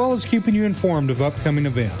 as well as keeping you informed of upcoming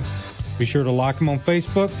events. Be sure to like them on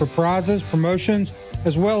Facebook for prizes, promotions,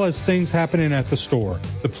 as well as things happening at the store.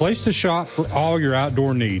 The place to shop for all your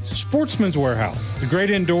outdoor needs. Sportsman's Warehouse. The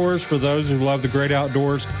great indoors for those who love the great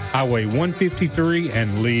outdoors. Highway 153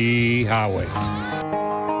 and Lee Highway.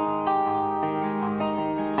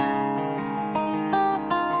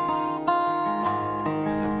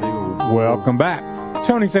 Welcome back.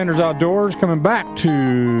 Tony Sanders Outdoors coming back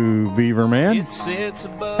to Beaver Man.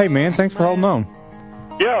 Hey, man, thanks for holding on.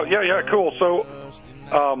 Yeah, cool. So,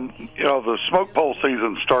 the smoke pole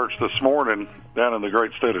season starts this morning down in the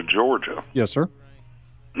great state of Georgia. Yes, sir.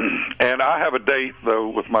 And I have a date, though,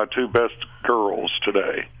 with my two best girls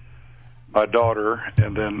today. My daughter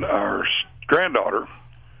and then our granddaughter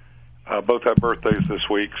both have birthdays this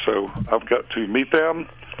week, so I've got to meet them.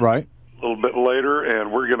 Right. little bit later,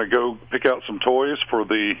 and we're going to go pick out some toys for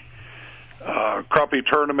the crappie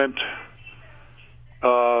tournament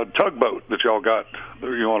tugboat that y'all got.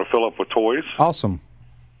 You want to fill up with toys. Awesome.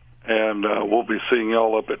 And we'll be seeing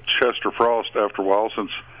y'all up at Chester Frost after a while,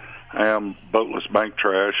 since I am boatless bank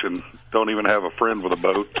trash and don't even have a friend with a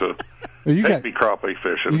boat to take me crappie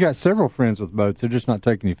fishing. You got several friends with boats. They're just not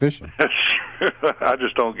taking you fishing. I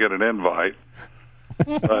just don't get an invite.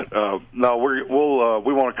 But no, we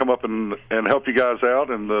want to come up and help you guys out,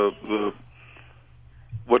 and the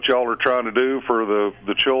what y'all are trying to do for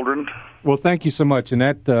the children. Well, thank you so much. And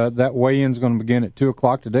that weigh-in is going to begin at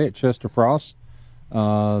 2:00 today at Chester Frost.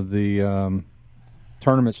 The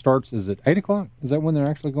tournament starts, is it 8:00? Is that when they're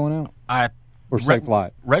actually going out? Or Safe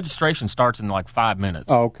Flight? Registration starts in like 5 minutes.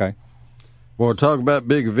 Oh, okay. Well, talk about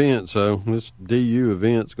big events, though. This DU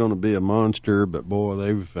event's going to be a monster, but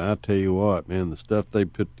boy, I tell you what, man, the stuff they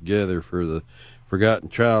put together for the Forgotten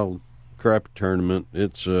Child crappie tournament,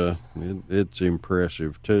 it's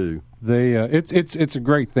impressive too. It's a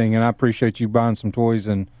great thing, and I appreciate you buying some toys.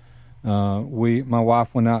 And my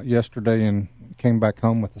wife went out yesterday and came back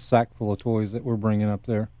home with a sack full of toys that we're bringing up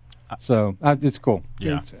there. So it's cool.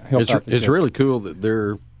 Yeah, it's really cool that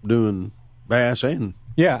they're doing bass and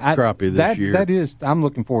crappie this year. That is, I'm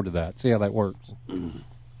looking forward to that. See how that works.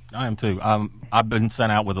 I am too. I've been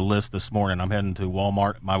sent out with a list this morning. I'm heading to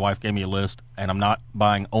Walmart. My wife gave me a list, and I'm not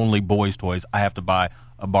buying only boys' toys. I have to buy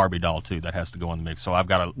a Barbie doll too. That has to go in the mix. So I've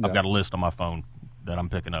got a list on my phone that I'm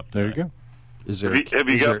picking up today. There you go. Have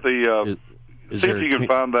you got the? See if you can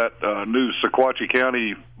find that new Sequatchie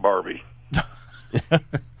County Barbie.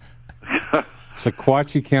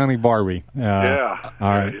 Sequatchie County Barbie. Yeah. All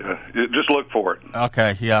right. Yeah. Just look for it.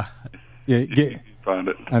 Okay. Yeah. Find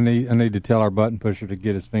it. I need to tell our button pusher to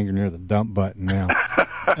get his finger near the dump button now.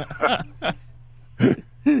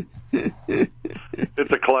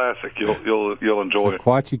 It's a classic. You'll enjoy it.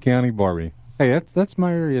 Sequatchie County Barbie. Hey, that's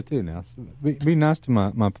my area too now. So be nice to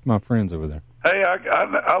my friends over there. Hey,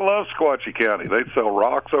 I love Sequatchie County. They sell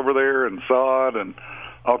rocks over there and sod and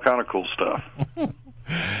all kind of cool stuff.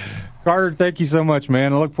 Carter, thank you so much,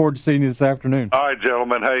 man. I look forward to seeing you this afternoon. All right,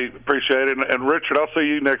 gentlemen. Hey, appreciate it. And Richard, I'll see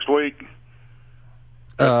you next week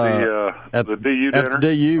at the DU dinner. At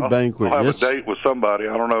the DU banquet. I'll have a date with somebody.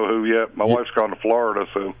 I don't know who yet. My wife's gone to Florida,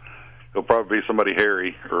 so it'll probably be somebody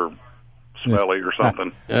hairy or smelly or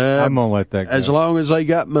something. I'm going to let that go. As long as they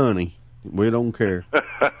got money, we don't care.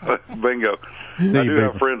 Bingo. I do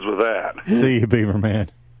have friends with that. See you, Beaver Man.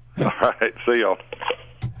 All right. See y'all.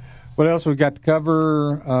 What else we got to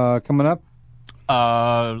cover coming up?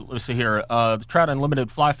 Let's see here. The Trout Unlimited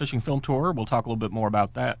Fly Fishing Film Tour. We'll talk a little bit more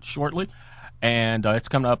about that shortly. And it's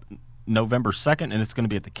coming up November 2nd, and it's going to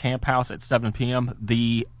be at the Camp House at 7 p.m.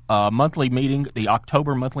 The monthly meeting, the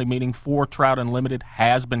October monthly meeting for Trout Unlimited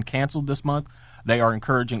has been canceled this month. They are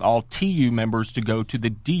encouraging all TU members to go to the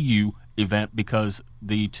DU event because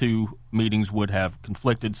the two meetings would have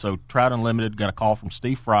conflicted. So Trout Unlimited got a call from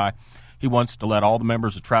Steve Fry. He wants to let all the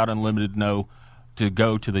members of Trout Unlimited know to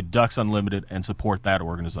go to the Ducks Unlimited and support that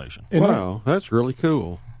organization. Wow, that's really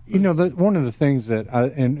cool. You know, one of the things that,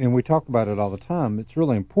 and we talk about it all the time, it's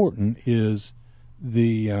really important, is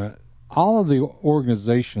all of the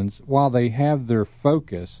organizations, while they have their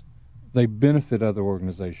focus, they benefit other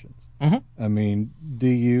organizations. Mm-hmm. I mean,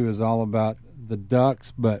 DU is all about the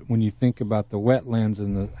ducks, but when you think about the wetlands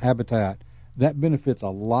and the habitat, that benefits a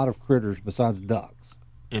lot of critters besides ducks.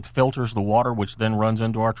 It filters the water, which then runs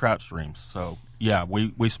into our trout streams. So, yeah,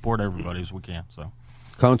 we support everybody as we can. So,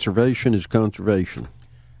 conservation is conservation.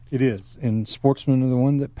 It is, and sportsmen are the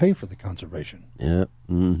one that pay for the conservation. Yeah.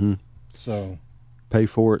 Mm-hmm. So, pay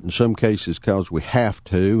for it in some cases because we have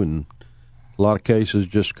to, and a lot of cases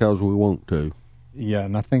just because we want to. Yeah,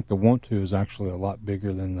 and I think the want to is actually a lot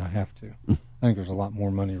bigger than the have to. I think there's a lot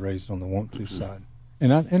more money raised on the want to side,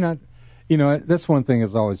 and I, you know, that's one thing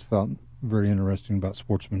I've always felt very interesting about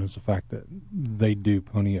sportsmen is the fact that they do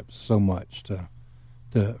pony up so much to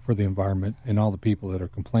for the environment, and all the people that are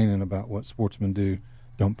complaining about what sportsmen do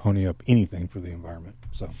don't pony up anything for the environment.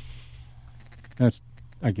 So that's,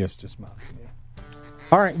 I guess, just my opinion.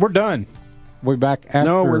 All right, we're done. We'll be back after.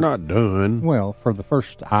 No, we're not done. Well, for the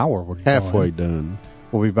first hour, we're halfway done.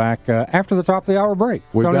 We'll be back after the top of the hour break.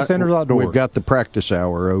 Tony Sanders Outdoors. We've got the practice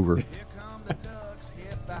hour over. Here come the ducks,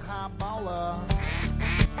 hit the high baller.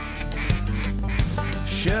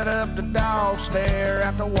 Shut up the dog, stare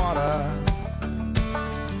at the water.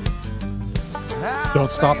 Don't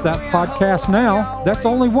stop that podcast now. That's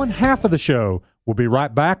only one half of the show. We'll be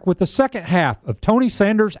right back with the second half of Tony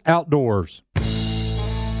Sanders Outdoors.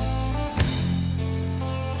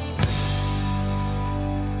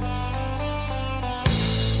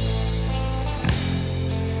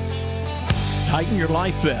 Tighten your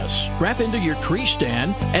life vests, strap into your tree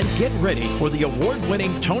stand, and get ready for the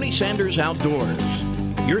award-winning Tony Sanders Outdoors.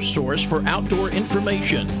 Your source for outdoor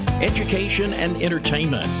information, education, and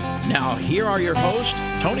entertainment. Now, here are your hosts,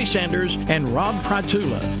 Tony Sanders and Rob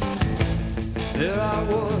Pratula.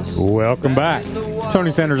 Welcome back.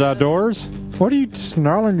 Tony Sanders Outdoors. What are you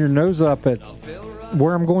snarling your nose up at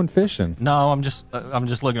where I'm going fishing? No, I'm just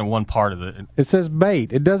looking at one part of it. It says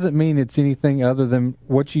bait. It doesn't mean it's anything other than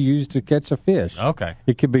what you use to catch a fish. Okay.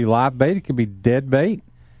 It could be live bait. It could be dead bait.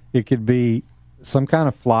 It could be some kind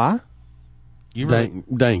of fly. You really,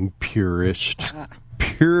 dang purist.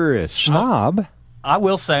 Purist. Snob. I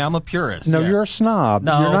will say I'm a purist. No, yes. you're a snob.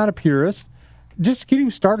 No. You're not a purist. Just get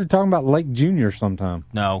him started talking about Lake Junior sometime.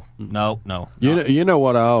 No. You know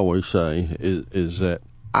what I always say is that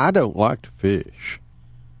I don't like to fish.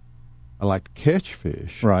 I like to catch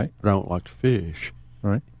fish. Right. I don't like to fish.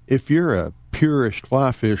 Right. If you're a purist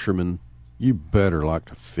fly fisherman, you better like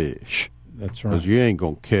to fish. That's right. Because you ain't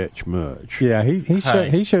going to catch much. Yeah, he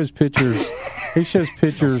shows pictures. He shows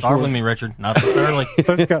pictures. Start with me, Richard. Not this early.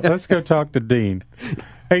 Let's go talk to Dean.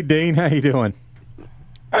 Hey, Dean, how you doing?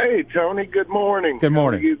 Hey, Tony. Good morning. Good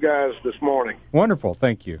morning. How are you guys this morning? Wonderful,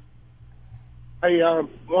 thank you. Hey, I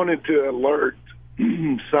wanted to alert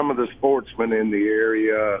some of the sportsmen in the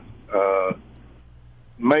area.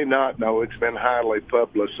 May not know, it's been highly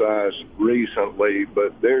publicized recently,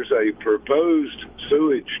 but there's a proposed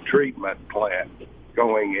sewage treatment plant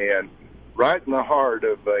going in right in the heart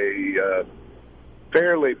of a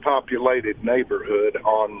fairly populated neighborhood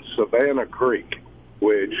on Savannah Creek,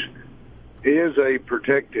 which is a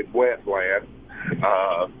protected wetland,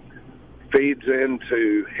 feeds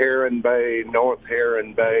into Heron Bay, North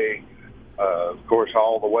Heron Bay, of course,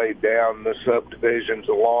 all the way down the subdivisions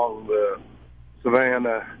along the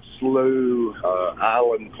Savannah Slough,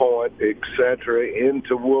 Island Point, etc.,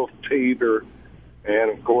 into Wolf Teeter, and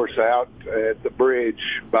of course out at the bridge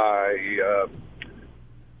by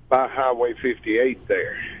Highway 58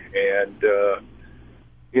 there. And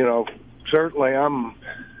certainly I'm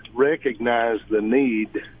recognize the need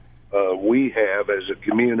we have as a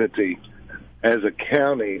community, as a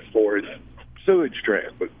county, for sewage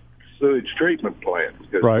treatment plants,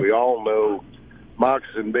 because right. We all know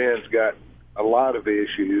Moccasin Bend's got a lot of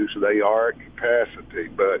issues. They are at capacity,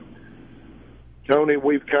 but Tony,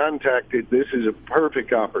 we've contacted. This is a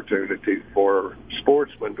perfect opportunity for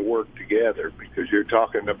sportsmen to work together, because you're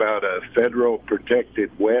talking about a federal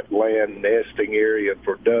protected wetland nesting area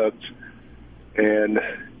for ducks, and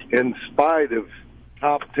in spite of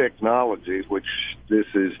top technology, which this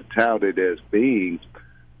is touted as being,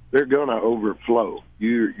 they're going to overflow.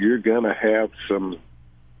 You're going to have some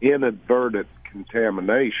inadvertent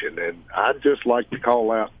contamination, and I'd just like to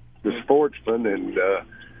call out the sportsmen and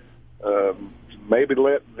maybe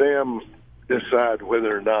let them decide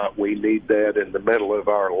whether or not we need that in the middle of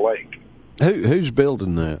our lake. Who's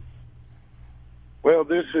building that? Well,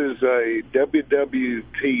 this is a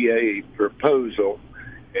WWTA proposal,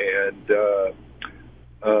 and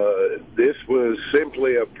this was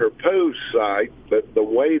simply a proposed site, but the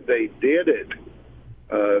way they did it,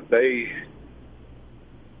 they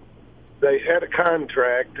had a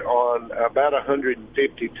contract on about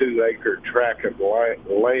 152-acre tract of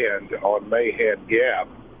land on Mahan Gap,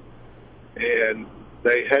 and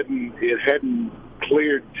it hadn't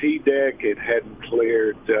cleared TDEC, it hadn't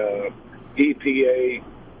cleared EPA,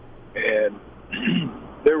 and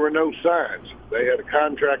there were no signs. They had a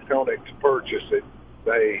contract on it to purchase it.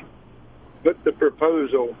 They put the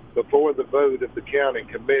proposal before the vote of the county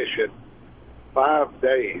commission. 5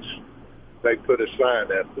 days they put a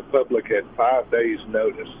sign up. The public had 5 days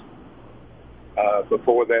notice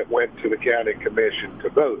before that went to the county commission to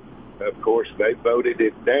vote. Of course, they voted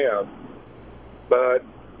it down, but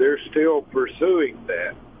they're still pursuing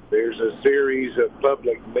that. There's a series of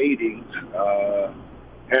public meetings.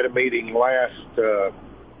 Had a meeting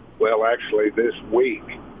this week,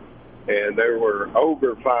 and there were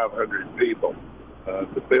over 500 people.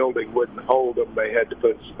 The building wouldn't hold them. They had to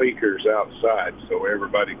put speakers outside so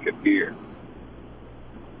everybody could hear.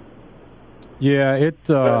 Yeah,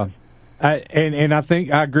 I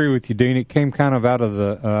think I agree with you, Dean. It came kind of out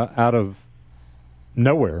of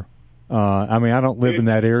nowhere. I mean, I don't live in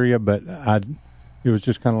that area, but it was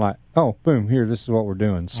just kind of like, oh, boom, here, this is what we're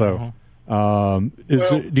doing. So, do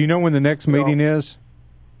you know when the next meeting is?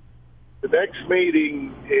 The next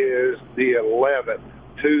meeting is the 11th,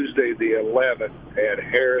 Tuesday the 11th, at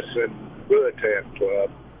Harrison Ruatan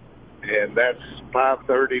Club, and that's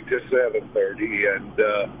 5:30 to 7:30. And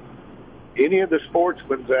any of the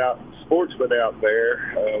sportsmen out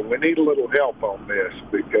there, we need a little help on this,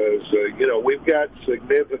 because we've got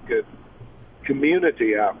significant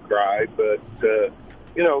community outcry, but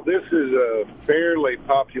this is a fairly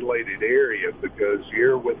populated area because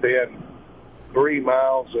you're within 3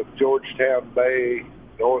 miles of Georgetown Bay,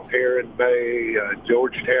 North Heron Bay,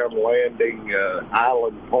 Georgetown Landing,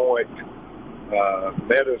 Island Point,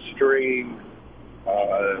 Meadow Stream.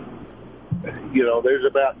 There's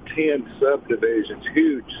about 10 subdivisions,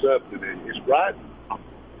 huge subdivisions. It's right,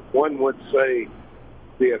 one would say,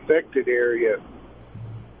 the affected area.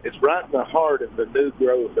 It's right in the heart of the new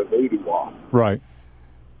growth of Ooltewah. Right.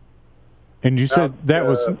 And you said that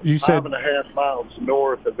was 5.5 miles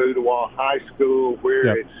north of Ooltewah High School.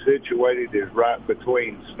 Where it's situated is right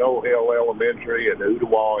between Snow Hill Elementary and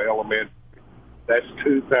Ooltewah Elementary. That's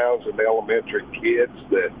 2,000 elementary kids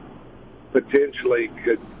that potentially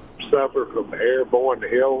could suffer from airborne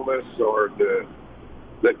illness or the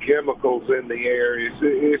chemicals in the air.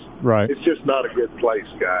 It's just not a good place,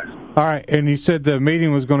 guys. All right, and you said the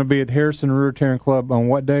meeting was going to be at Harrison Rotarian Club on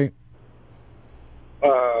what date?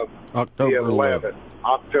 October 11th.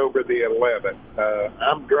 October the 11th.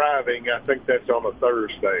 I'm driving. I think that's on a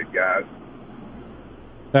Thursday, guys.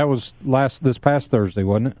 That was this past Thursday,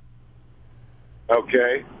 wasn't it?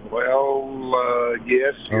 Okay. Well,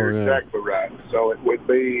 yes, you're exactly right. So it would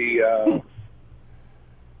be.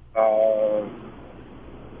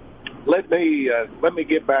 Let me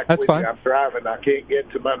get back That's with fine. you. I'm driving. I can't get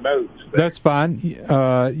to my notes. That's fine.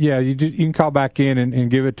 You can call back in and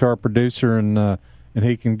give it to our producer, and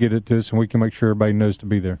he can get it to us, and we can make sure everybody knows to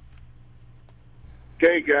be there.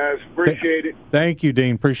 Okay, guys. Appreciate it. Thank you,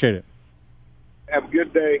 Dean. Appreciate it. Have a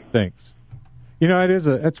good day. Thanks.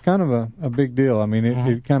 It's kind of a big deal. I mean,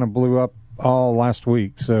 it kind of blew up all last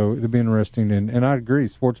week, so it'll be interesting. And I agree,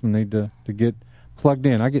 sportsmen need to get plugged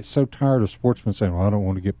in. I get so tired of sportsmen saying, well, I don't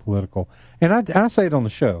want to get political. And I say it on the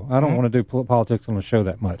show. I don't want to do politics on the show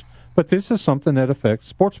that much. But this is something that affects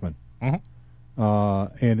sportsmen. And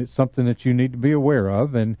it's something that you need to be aware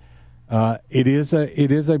of. And it is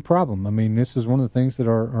a problem. I mean, this is one of the things that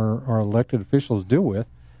our elected officials deal with.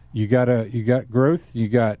 You got growth, you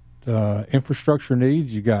got infrastructure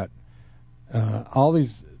needs, you got all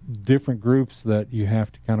these different groups that you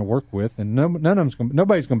have to kind of work with, and nobody's going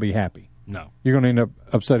to be happy. No, you're going to end up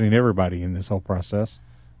upsetting everybody in this whole process.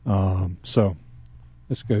 So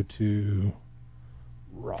let's go to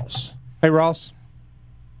Ross. Hey, Ross.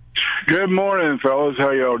 Good morning, fellas.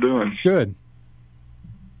 How y'all doing? Good.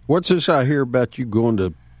 What's this I hear about you going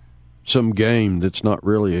to some game that's not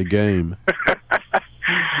really a game?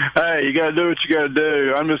 Hey, you got to do what you got to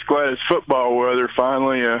do. I'm just glad it's football weather,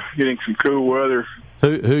 finally getting some cool weather.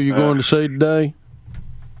 Who you going to see today?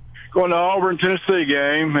 Going to Auburn, Tennessee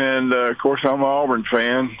game, and, of course, I'm an Auburn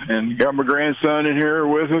fan, and got my grandson in here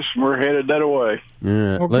with us, and we're headed that way.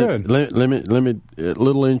 Yeah. Oh, good. Let me a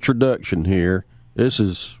little introduction here. This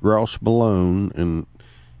is Ross Malone, and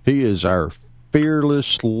he is our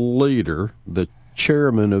fearless leader, the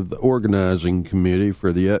chairman of the organizing committee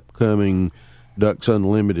for the upcoming Ducks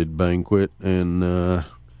Unlimited banquet, and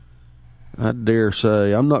I dare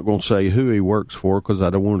say, I'm not going to say who he works for because I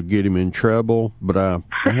don't want to get him in trouble, but I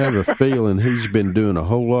have a feeling he's been doing a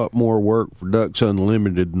whole lot more work for Ducks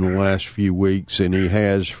Unlimited in the last few weeks than he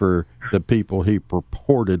has for the people he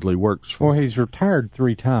purportedly works for. Well, he's retired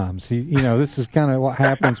 3 times. This is kind of what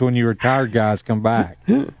happens when you retired guys come back,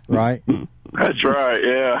 right? That's right,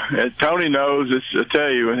 yeah. And Tony knows this. I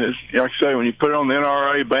tell you, like I say, when you put it on the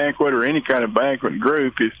NRA banquet or any kind of banquet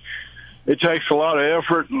group, it takes a lot of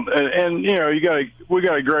effort, and we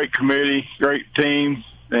got a great committee, great team,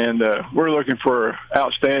 and we're looking for an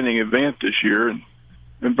outstanding event this year, and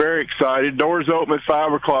I'm very excited. Doors open at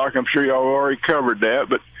 5:00. I'm sure y'all already covered that,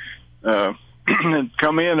 but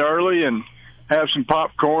come in early and have some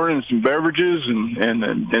popcorn and some beverages and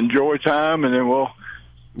enjoy time, and then we'll.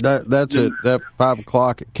 That's at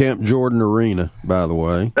 5:00 at Camp Jordan Arena, by the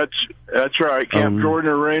way. That's right, Camp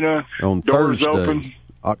Jordan Arena. On Doors Thursday, open.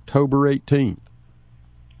 October 18th.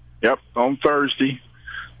 Yep, on Thursday.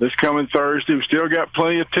 This coming Thursday. We still got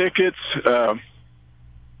plenty of tickets.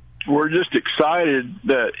 We're just excited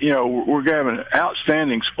that, we're having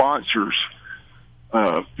outstanding sponsors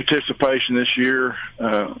participation this year.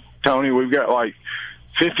 Tony, we've got like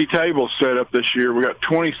 50 tables set up this year. We got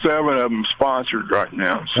 27 of them sponsored right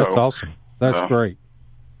now. So, that's awesome. That's great.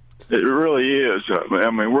 It really is.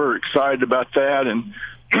 We're excited about that. And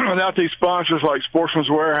without these sponsors like Sportsman's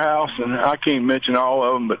Warehouse, and I can't mention all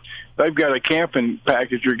of them, but they've got a camping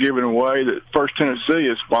package you're giving away that First Tennessee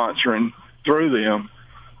is sponsoring through them.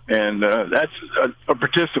 And that's a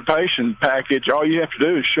participation package. All you have to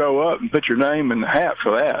do is show up and put your name in the hat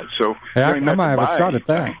for that. So hey, I might have a shot at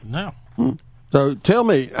that. No. So tell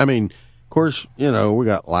me, course, we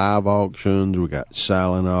got live auctions, we got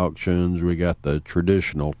silent auctions, we got the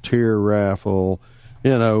traditional tier raffle,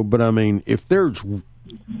 but I mean, if there's,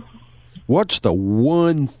 what's the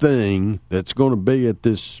one thing that's going to be at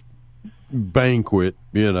this banquet,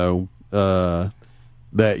 that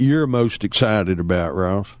you're most excited about,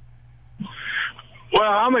 Ross? Well,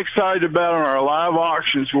 I'm excited about on our live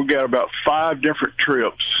auctions, we've got about 5 different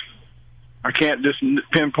trips. I can't just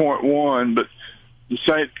pinpoint one, but the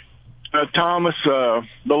St. Thomas,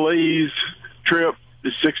 Belize trip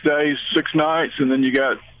is 6 days, 6 nights, and then we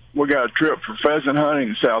got a trip for pheasant hunting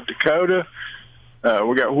in South Dakota.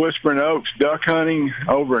 We got Whispering Oaks duck hunting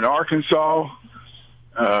over in Arkansas.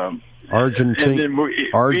 Argentina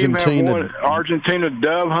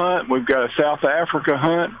dove hunt. We've got a South Africa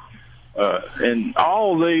hunt. And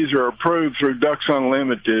all of these are approved through Ducks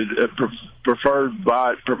Unlimited, preferred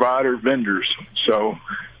by provider vendors. So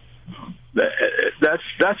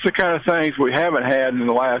that's the kind of things we haven't had in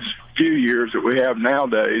the last few years that we have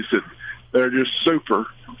nowadays that they're just super.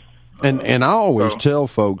 And I always tell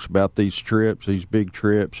folks about these trips, these big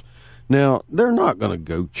trips. Now, they're not going to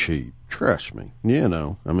go cheap. Trust me.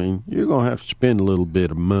 I mean, you're going to have to spend a little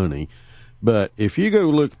bit of money. But if you go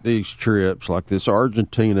look at these trips, like this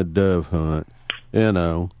Argentina dove hunt,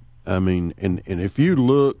 I mean, and if you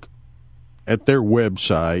look at their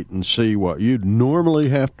website and see what you'd normally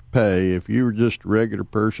have to pay if you were just a regular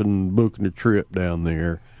person booking a trip down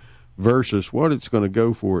there versus what it's going to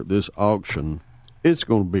go for at this auction, it's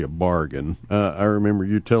going to be a bargain. I remember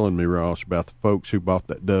you telling me, Ross, about the folks who bought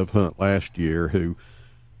that dove hunt last year who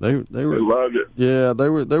they loved it. Yeah, they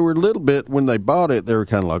were a little bit, when they bought it, they were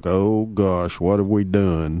kind of like, oh gosh, what have we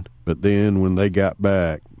done? But then when they got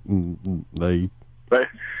back, they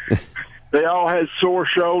all had sore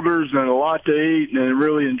shoulders and a lot to eat, and they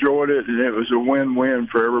really enjoyed it, and it was a win-win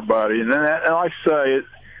for everybody. And like I say,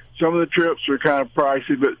 some of the trips are kind of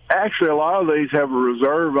pricey, but actually a lot of these have a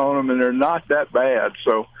reserve on them, and they're not that bad.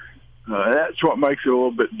 So that's what makes it a little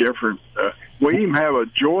bit different. We even have a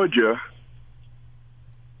Georgia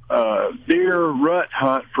deer rut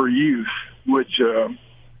hunt for youth, which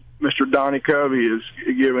Mr. Donnie Covey is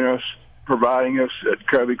providing us at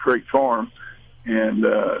Covey Creek Farm, and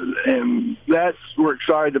that's we're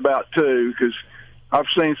excited about too, because I've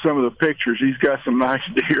seen some of the pictures. He's got some nice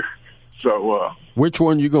deer. So which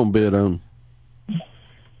one you gonna bid on?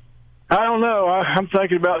 I don't know. I'm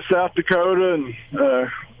thinking about South Dakota and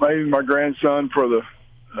maybe my grandson for the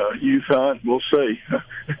youth hunt. We'll see.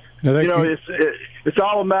 It's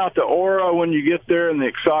all about the aura when you get there and the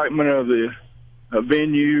excitement of the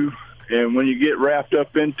venue. And when you get wrapped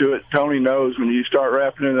up into it, Tony knows when you start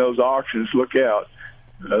wrapping into those auctions, look out.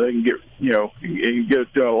 They can get, you can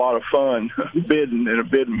get a lot of fun bidding in a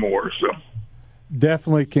bidding war. So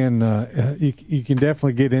definitely can you can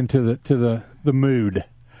definitely get into the mood.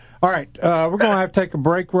 All right, we're going to have to take a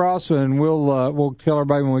break, Ross, and we'll tell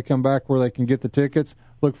everybody when we come back where they can get the tickets.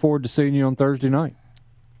 Look forward to seeing you on Thursday night.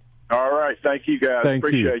 All right, thank you guys.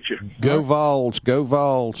 Appreciate you. Go Vols, go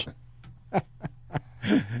Vols.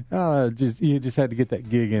 You just had to get that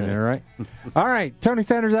gig in there, right? All right, Tony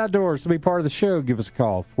Sanders Outdoors to be part of the show. Give us a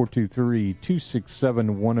call,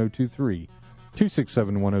 423-267-1023.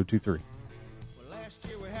 267-1023. Last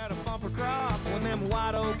year we had a bumper crop when them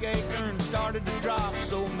white oak acorns started to drop.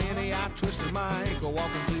 So many I twisted my ankle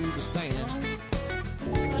walking to the stand.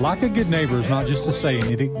 Like a good neighbor is not just a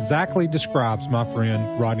saying. It exactly describes my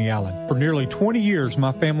friend Rodney Allen. For nearly 20 years,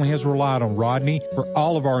 my family has relied on Rodney for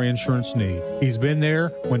all of our insurance needs. He's been there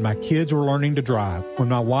when my kids were learning to drive, when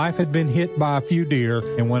my wife had been hit by a few deer,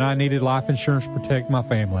 and when I needed life insurance to protect my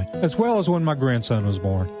family, as well as when my grandson was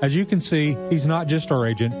born. As you can see, he's not just our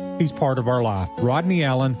agent, he's part of our life. Rodney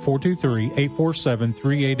Allen,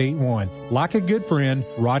 423-847-3881. Like a good friend,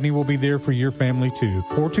 Rodney will be there for your family too.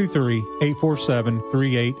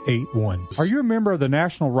 423-847-3881. Are you a member of the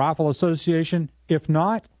National Rifle Association? If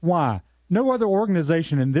not, why? No other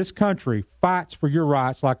organization in this country fights for your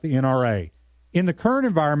rights like the NRA. In the current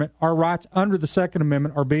environment, our rights under the Second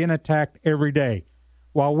Amendment are being attacked every day.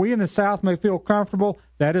 While we in the South may feel comfortable,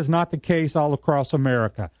 that is not the case all across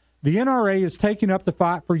America. The NRA is taking up the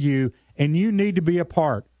fight for you, and you need to be a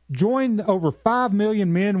part. Join the over 5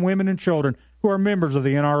 million men, women, and children who are members of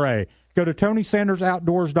the NRA. Go to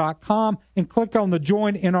TonySandersOutdoors.com and click on the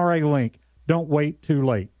Join NRA link. Don't wait too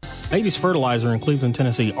late. Beatty's Fertilizer in Cleveland,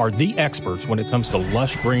 Tennessee are the experts when it comes to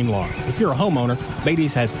lush green lawn. If you're a homeowner,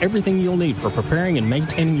 Beatty's has everything you'll need for preparing and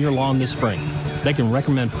maintaining your lawn this spring. They can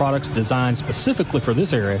recommend products designed specifically for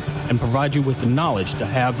this area and provide you with the knowledge to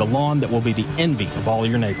have the lawn that will be the envy of all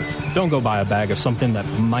your neighbors. Don't go buy a bag of something that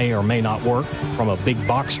may or may not work from a big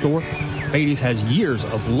box store. Beatty's has years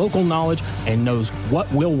of local knowledge and knows what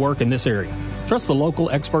will work in this area. Trust the local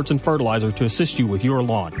experts in fertilizer to assist you with your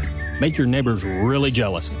lawn. Make your neighbors really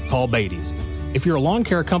jealous. Call Beatty's. If you're a lawn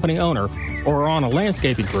care company owner or are on a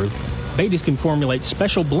landscaping crew, Beatty's can formulate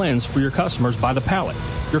special blends for your customers by the pallet.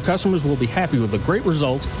 Your customers will be happy with the great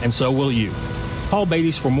results, and so will you. Call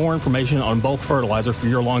Beatty's for more information on bulk fertilizer for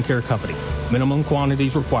your lawn care company. Minimum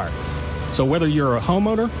quantities required. So whether you're a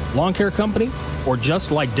homeowner, lawn care company, or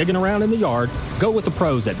just like digging around in the yard, go with the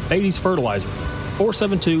pros at Beatty's Fertilizer.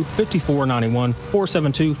 472-5491,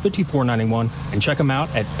 472-5491, and check them out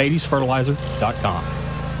at Beatty'sFertilizer.com.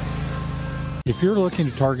 If you're looking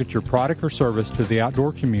to target your product or service to the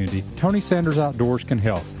outdoor community, Tony Sanders Outdoors can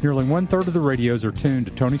help. Nearly one-third of the radios are tuned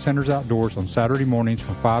to Tony Sanders Outdoors on Saturday mornings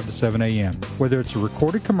from 5 to 7 a.m. Whether it's a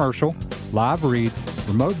recorded commercial, live reads,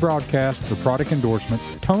 remote broadcast, or product endorsements,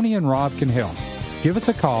 Tony and Rob can help. Give us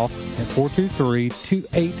a call at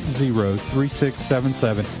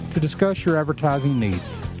 423-280-3677 to discuss your advertising needs.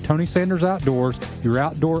 Tony Sanders Outdoors, your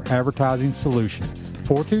outdoor advertising solution.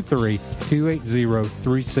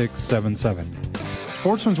 423-280-3677.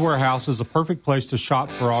 Sportsman's Warehouse is a perfect place to shop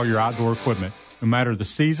for all your outdoor equipment. No matter the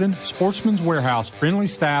season, Sportsman's Warehouse friendly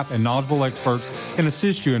staff and knowledgeable experts can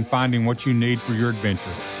assist you in finding what you need for your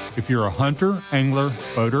adventure. If you're a hunter, angler,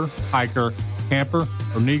 boater, hiker, camper,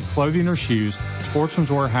 or need clothing or shoes,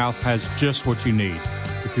 Sportsman's Warehouse has just what you need.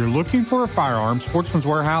 If you're looking for a firearm, Sportsman's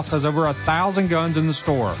Warehouse has over 1,000 guns in the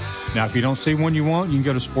store. Now, if you don't see one you want, you can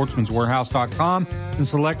go to sportsmanswarehouse.com and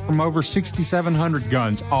select from over 6,700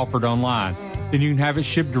 guns offered online. Then you can have it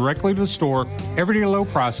shipped directly to the store, everyday low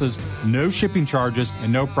prices, no shipping charges,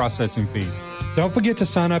 and no processing fees. Don't forget to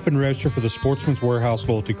sign up and register for the Sportsman's Warehouse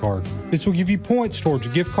loyalty card. This will give you points towards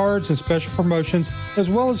gift cards and special promotions, as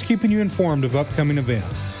well as keeping you informed of upcoming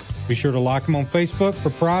events. Be sure to like them on Facebook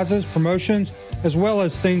for prizes, promotions, as well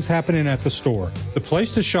as things happening at the store. The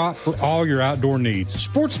place to shop for all your outdoor needs.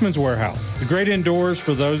 Sportsman's Warehouse. The great indoors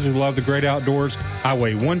for those who love the great outdoors.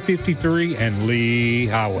 Highway 153 and Lee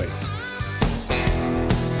Highway.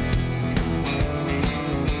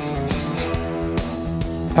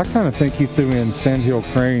 I kind of think you threw in Sandhill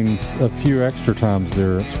Cranes a few extra times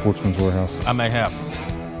there at Sportsman's Warehouse. I may have.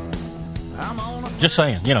 Just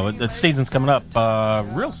saying, the season's coming up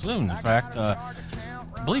real soon, in fact. I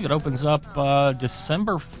believe it opens up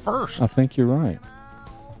December 1st. I think you're right.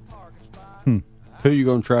 Who are you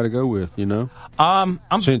going to try to go with,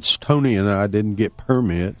 Since Tony and I didn't get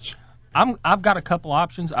permits. I've got a couple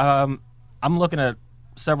options. I'm looking at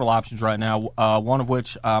several options right now, one of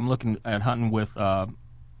which I'm looking at hunting with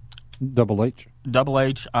Double H. Double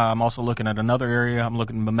H. I'm also looking at another area. I'm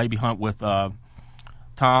looking to maybe hunt with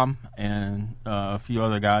Tom and a few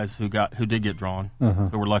other guys who did get drawn,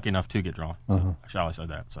 who were lucky enough to get drawn. So, shall I say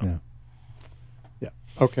that? So, yeah.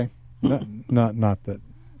 Okay. Not that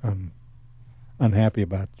I'm unhappy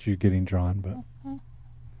about you getting drawn, but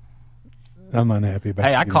I'm unhappy about.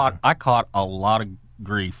 Hey, I caught a lot of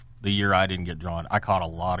grief the year I didn't get drawn. I caught a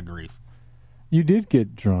lot of grief. You did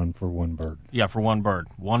get drawn for one bird. Yeah, for one bird.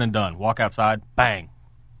 One and done. Walk outside, bang.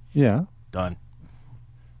 Yeah. Done.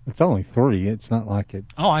 It's only 3. It's not like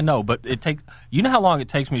it's... Oh, I know, but it takes... You know how long it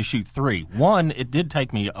takes me to shoot 3? One, it did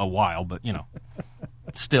take me a while, but,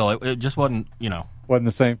 still, it just wasn't, Wasn't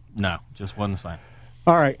the same? No, just wasn't the same.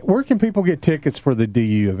 All right. Where can people get tickets for the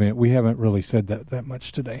DU event? We haven't really said that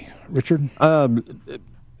much today. Richard?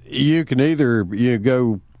 You can either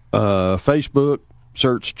go Facebook,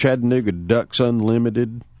 search Chattanooga Ducks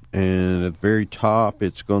Unlimited, and at the very top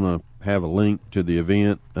it's going to have a link to the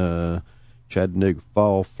event, Chattanooga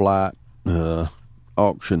Fall Flight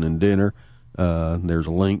Auction and Dinner. There's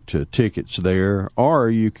a link to tickets there, or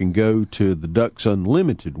you can go to the Ducks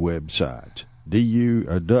Unlimited website,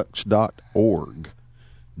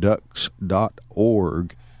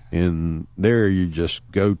 ducks.org, and there you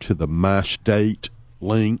just go to the My State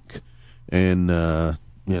link, and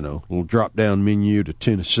little drop-down menu to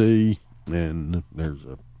Tennessee, and there's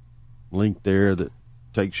a link there that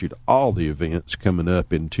takes you to all the events coming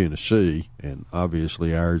up in Tennessee, and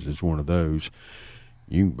obviously ours is one of those.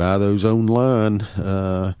 You can buy those online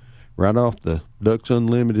right off the Ducks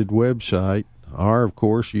Unlimited website, or, of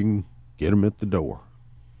course, you can get them at the door.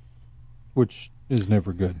 Which is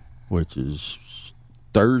never good. Which is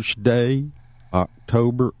Thursday,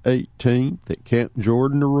 October 18th at Camp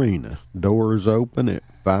Jordan Arena. Doors open at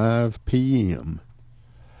 5 p.m.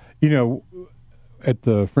 At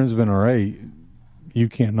the Friends of NRA, you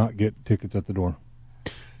cannot get tickets at the door.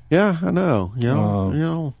 Yeah, I know.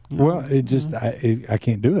 Well, it just I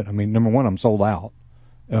can't do it. I mean, number one, I'm sold out,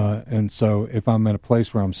 and so if I'm at a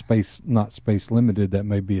place where I'm not space limited, that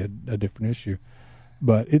may be a different issue.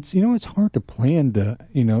 But it's it's hard to plan to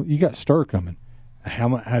you got stir coming.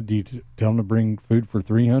 How do you tell them to bring food for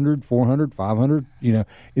 300, 400, 500?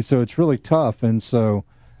 So it's really tough. And so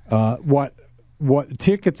what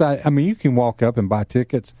tickets? I mean, you can walk up and buy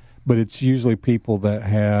tickets, but it's usually people that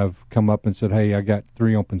have come up and said, "Hey, I got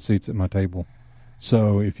 3 open seats at my table."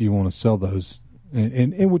 So if you want to sell those,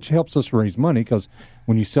 and which helps us raise money, because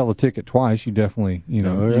when you sell a ticket twice, you definitely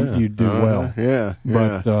you do well. Yeah.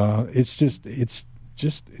 But it's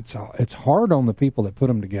hard on the people that put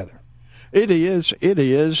them together. It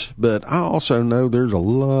is, but I also know there's a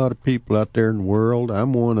lot of people out there in the world.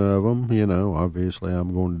 I'm one of them, obviously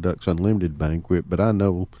I'm going to Ducks Unlimited Banquet, but I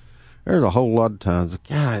know there's a whole lot of times,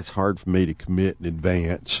 it's hard for me to commit in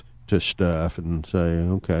advance to stuff and say,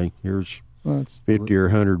 okay, here's $50 or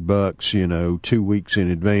 $100, 2 weeks in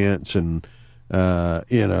advance. And,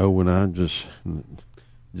 when I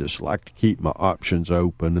just like to keep my options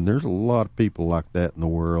open, and there's a lot of people like that in the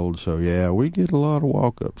world. So yeah, we get a lot of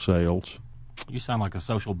walk-up sales. You sound like a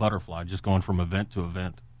social butterfly, just going from event to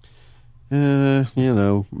event.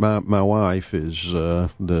 My wife is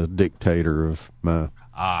the dictator of my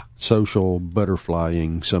social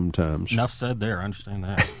butterflying sometimes. Enough said there. I understand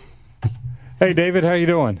that. Hey, David, how you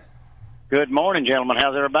doing? Good morning, gentlemen.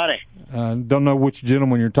 How's everybody? Don't know which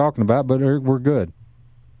gentleman you're talking about, but we're good.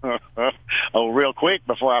 Oh, real quick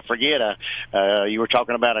before I forget, you were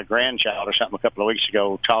talking about a grandchild or something a couple of weeks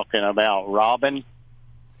ago, talking about Robin.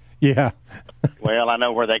 Yeah. Well, I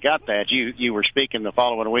know where they got that. You were speaking the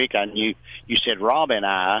following week, and you said Rob and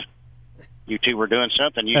I. You two were doing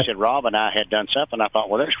something. You said Rob and I had done something. I thought,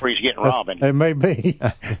 well, that's where he's getting Robin. It may be.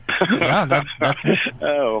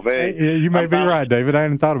 Oh, man. Hey, you may be right, David. I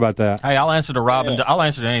hadn't thought about that. Hey, I'll answer to Robin. Yeah. I'll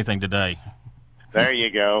answer to anything today. There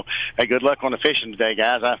you go. Hey, good luck on the fishing today,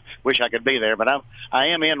 guys. I wish I could be there, but I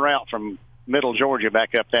am en route from Middle Georgia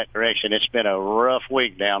back up that direction. It's been a rough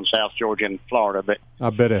week down South Georgia and Florida, but I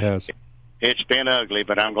bet it has. It's been ugly,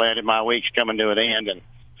 but I'm glad that my week's coming to an end, and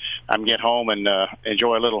I'm get home and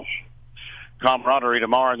enjoy a little camaraderie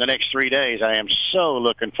tomorrow and the next 3 days. I am so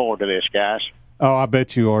looking forward to this, guys. Oh, I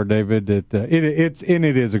bet you are, David. It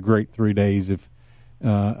is a great 3 days of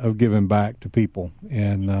giving back to people,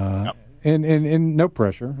 and. Yep. And no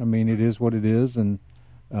pressure. I mean, it is what it is, and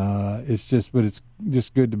it's just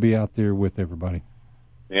good to be out there with everybody.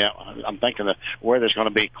 Yeah, I'm thinking the weather's going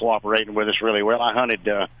to be cooperating with us really well. I hunted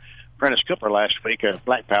Prentice Cooper last week,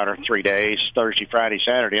 black powder 3 days, Thursday, Friday,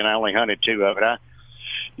 Saturday, and I only hunted 2 of it.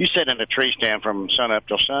 You sit in a tree stand from sun up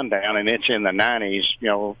till sundown, and it's in the 90s,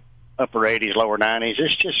 upper 80s, lower 90s.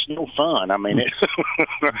 It's just no fun. I mean,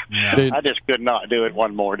 I just could not do it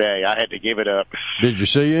one more day. I had to give it up. Did you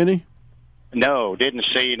see any? No, didn't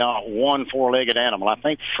see not one 4-legged animal. I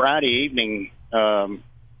think Friday evening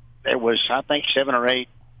there was, 7 or 8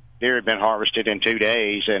 deer had been harvested in 2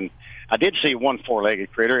 days, and I did see one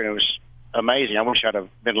 4-legged critter, and it was amazing. I wish I'd have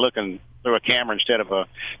been looking through a camera instead of a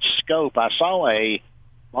scope. I saw a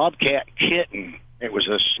bobcat kitten. It was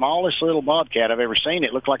the smallest little bobcat I've ever seen.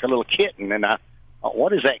 It looked like a little kitten, and I thought,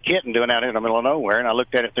 what is that kitten doing out in the middle of nowhere? And I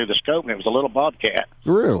looked at it through the scope, and it was a little bobcat.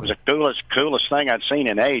 Really? It was the coolest thing I'd seen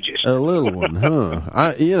in ages. A little one, huh?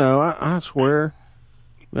 I swear,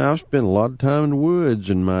 I've spent a lot of time in the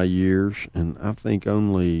woods in my years, and I think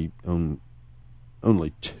only 2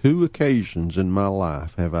 occasions in my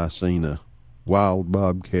life have I seen a wild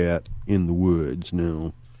bobcat in the woods.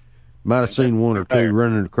 Now, might have seen 1 or 2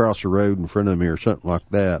 running across the road in front of me or something like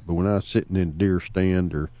that, but when I was sitting in a deer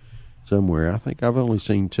stand or somewhere, I think I've only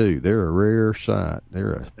seen 2. They're a rare sight. They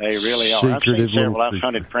really are. I've seen several. I've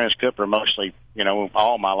hunted Prentice Cooper mostly,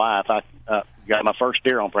 all my life. I got my first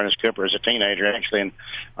deer on Prentice Cooper as a teenager, actually, and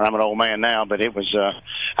I'm an old man now. But it was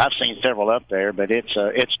I've seen several up there. But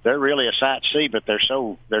they're really a sight to see. But they're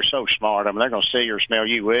so smart. I mean, they're going to see or smell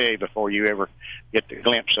you way before you ever get the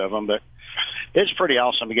glimpse of them. But it's pretty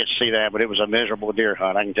awesome to get to see that. But it was a miserable deer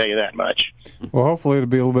hunt, I can tell you that much. Well, hopefully it'll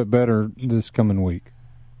be a little bit better this coming week.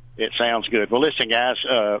 It sounds good. Well, listen, guys,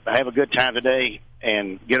 have a good time today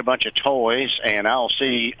and get a bunch of toys, and I'll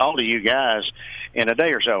see all of you guys in a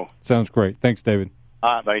day or so. Sounds great. Thanks, David.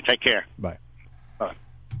 All right, buddy. Take care. Bye. Bye.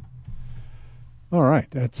 All right.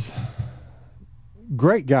 That's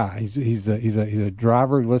great guy. He's a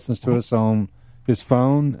driver. He listens to us on his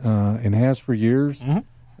phone and has for years.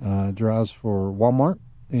 Mm-hmm. Drives for Walmart,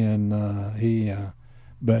 and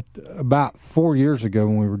but about 4 years ago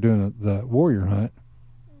when we were doing the warrior hunt,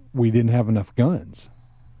 we didn't have enough guns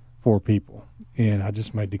for people. And I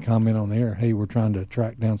just made the comment on the air, hey, we're trying to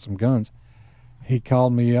track down some guns. He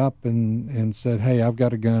called me up and said, hey, I've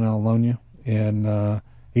got a gun, I'll loan you. And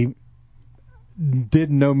he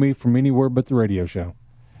didn't know me from anywhere but the radio show.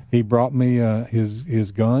 he brought me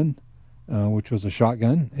his gun, which was a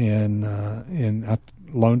shotgun, and I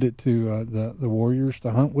loaned it to the Warriors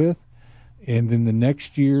to hunt with. And then the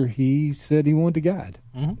next year, he said he wanted to guide,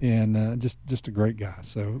 and just a great guy.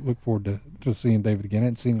 So look forward to seeing David again. I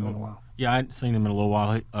hadn't seen him in a while. Yeah, I hadn't seen him in a little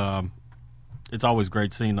while. It's always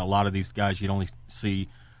great seeing a lot of these guys you'd only see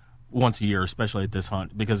once a year, especially at this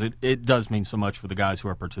hunt, because it does mean so much for the guys who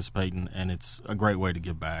are participating, and it's a great way to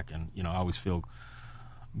give back. And, I always feel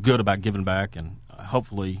good about giving back, and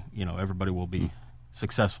hopefully, everybody will be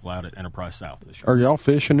successful out at Enterprise South this year. Are y'all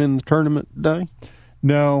fishing in the tournament today?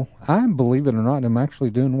 No, believe it or not, I'm actually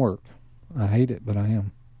doing work. I hate it, but I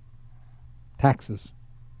am. Taxes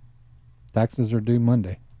are due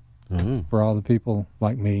Monday for all the people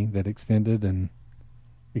like me that extended and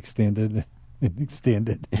extended and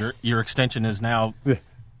extended. Your extension is now...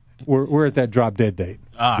 We're at that drop dead date.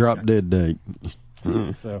 Drop dead date.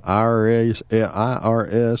 So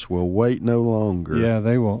IRS will wait no longer. Yeah,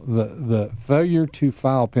 they will. The failure to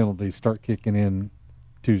file penalties start kicking in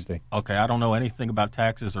Tuesday. Okay, I don't know anything about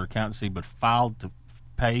taxes or accountancy, but filed to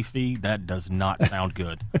pay fee, that does not sound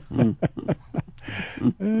good. I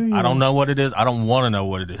don't know what it is. I don't want to know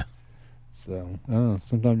what it is. So,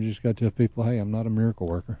 sometimes you just got to tell people, hey, I'm not a miracle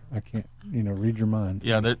worker. I can't, read your mind.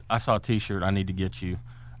 Yeah, I saw a T-shirt I need to get you.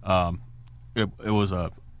 It was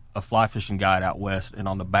a fly fishing guide out west, and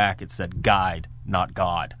on the back it said guide, not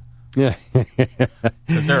God. Yeah.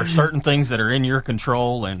 Because there are certain things that are in your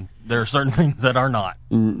control, and there are certain things that are not.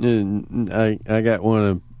 I got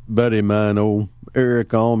one buddy of mine, old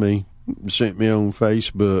Eric Almy, sent me on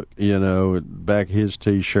Facebook, back of his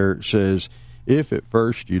T-shirt says, if at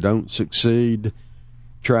first you don't succeed,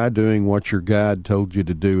 try doing what your guide told you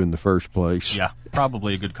to do in the first place. Yeah,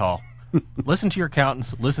 probably a good call. Listen to your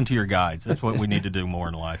accountants, listen to your guides. That's what we need to do more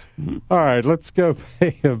in life. All right, let's go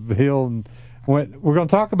pay a bill. We're going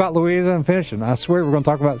to talk about Louisiana fishing. I swear we're going to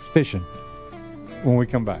talk about fishing when we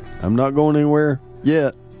come back. I'm not going anywhere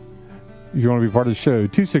yet. You want to be part of the show,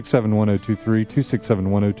 267-1023,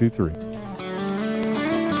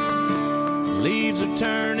 267-1023. Leaves are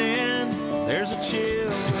turning, there's a chill.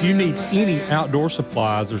 If you need any outdoor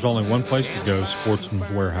supplies, there's only one place to go, Sportsman's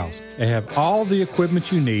Warehouse. They have all the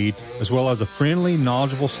equipment you need, as well as a friendly,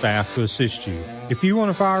 knowledgeable staff to assist you. If you want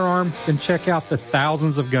a firearm, then check out the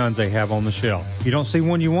thousands of guns they have on the shelf. If you don't see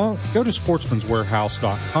one you want, go to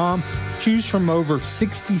sportsmanswarehouse.com. Choose from over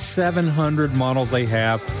 6,700 models they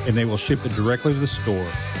have, and they will ship it directly to the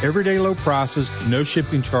store. Everyday low prices, no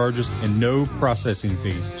shipping charges, and no processing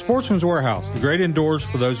fees. Sportsman's Warehouse, the great indoors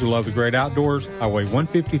for those who love the great outdoors, Highway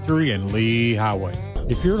 153 and Lee Highway.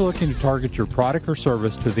 If you're looking to target your product or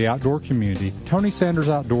service to the outdoor community, Tony Sanders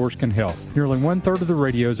Outdoors can help. Nearly 1/3 of the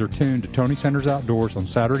radios are tuned to Tony Sanders Outdoors on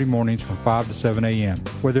Saturday mornings from 5 to 7 a.m.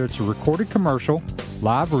 Whether it's a recorded commercial,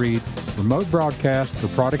 live reads, remote broadcast, or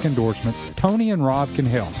product endorsements, Tony and Rob can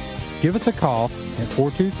help. Give us a call at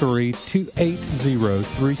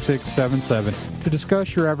 423-280-3677 to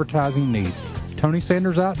discuss your advertising needs. Tony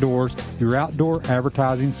Sanders Outdoors, your outdoor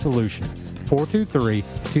advertising solution.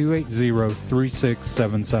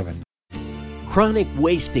 423-280-3677. Chronic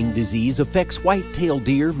wasting disease affects white-tailed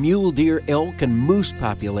deer, mule deer, elk, and moose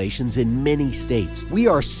populations in many states. We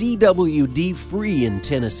are CWD-free in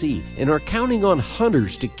Tennessee and are counting on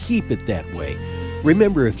hunters to keep it that way.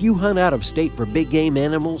 Remember, if you hunt out of state for big game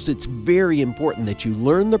animals, it's very important that you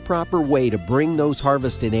learn the proper way to bring those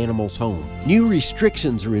harvested animals home. New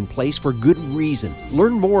restrictions are in place for good reason.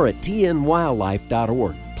 Learn more at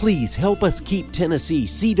tnwildlife.org. Please help us keep Tennessee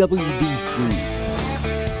CWD free.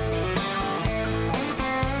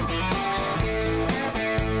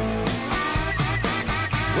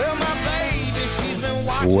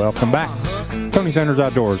 Welcome back. Tony Sanders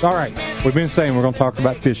Outdoors. All right, we've been saying we're going to talk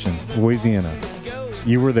about fishing, Louisiana.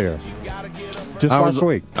 You were there just last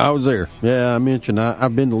week. I was there. Yeah, I mentioned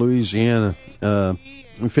I've been to Louisiana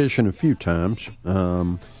fishing a few times.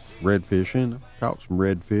 Red fishing. Caught some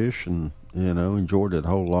redfish and, enjoyed it a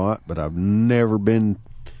whole lot. But I've never been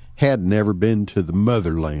to the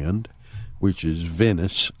motherland, which is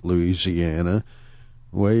Venice, Louisiana,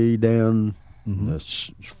 way down as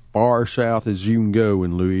far south as you can go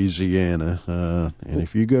in Louisiana. And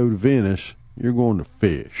if you go to Venice, you're going to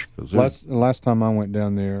fish. Last time I went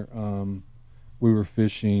down there, we were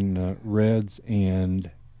fishing reds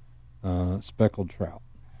and speckled trout.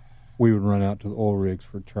 We would run out to the oil rigs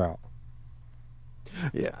for trout.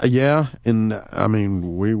 Yeah, and I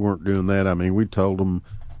mean, we weren't doing that. I mean, we told them,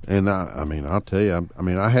 and I'll tell you,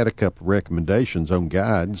 I had a couple of recommendations on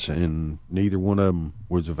guides, and neither one of them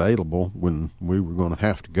was available when we were going to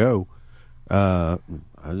have to go. I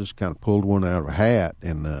I just kind of pulled one out of a hat,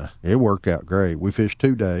 and it worked out great. We fished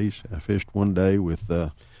 2 days. I fished one day with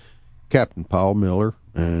Captain Paul Miller,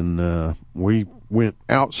 and we went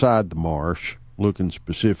outside the marsh looking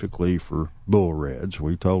specifically for bull reds.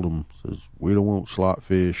 We told them, says, we don't want slot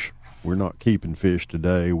fish. We're not keeping fish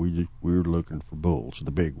today. We were looking for bulls,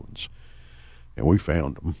 the big ones. And we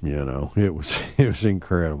found them, It was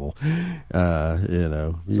incredible, So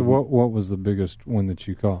what was the biggest one that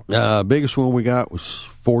you caught? Biggest one we got was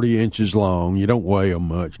 40 inches long. You don't weigh them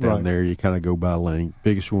much down there. You kind of go by length.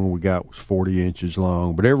 Biggest one we got was 40 inches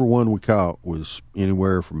long. But every one we caught was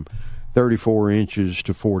anywhere from 34 inches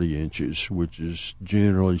to 40 inches, which is,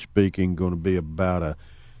 generally speaking, going to be about a,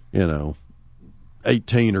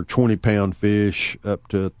 18 or 20-pound fish up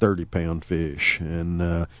to a 30-pound fish.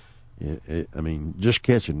 And, just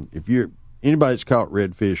catching, anybody that's caught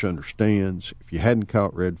redfish understands. If you hadn't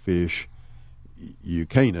caught redfish, you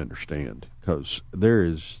can't understand, because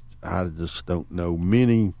I just don't know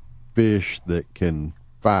many fish that can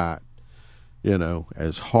fight,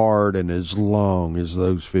 as hard and as long as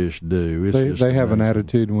those fish do. They have an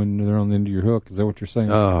attitude when they're on the end of your hook. Is that what you're saying?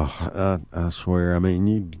 Oh, I swear.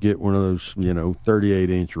 You get one of those,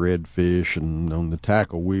 38-inch redfish, and on the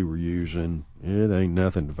tackle we were using, it ain't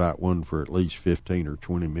nothing to fight one for at least 15 or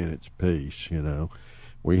 20 minutes apiece,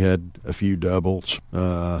 We had a few doubles,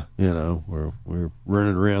 where we're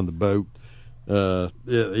running around the boat.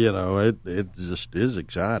 It just is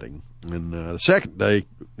exciting. And the second day,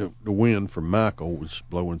 the wind from Michael was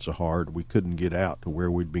blowing so hard we couldn't get out to where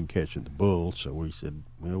we'd been catching the bull. So we said,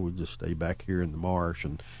 we'll just stay back here in the marsh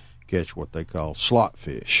and catch what they call slot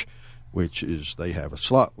fish, which is they have a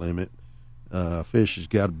slot limit. Fish has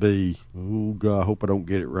got to be, oh God, I hope I don't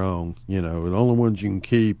get it wrong. The only ones you can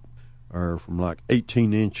keep are from like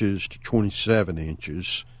 18 inches to 27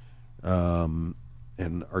 inches, or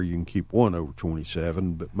you can keep one over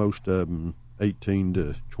 27, but most of them 18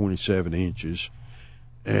 to 27 inches.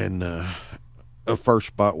 And the first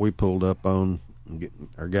spot we pulled up on,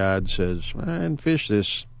 our guide says, I hadn't fished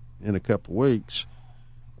this in a couple of weeks.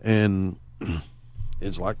 And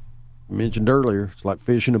it's like I mentioned earlier, it's like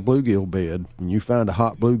fishing a bluegill bed. When you find a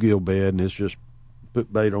hot bluegill bed, and it's just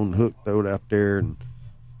put bait on the hook, throw it out there, and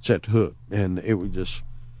set the hook. And it was just,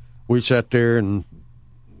 we sat there and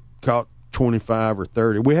caught 25 or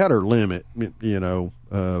 30. We had our limit,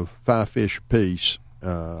 5 fish apiece.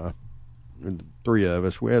 And 3 of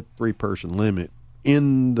us. We had 3-person limit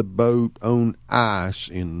in the boat on ice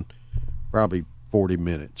in probably 40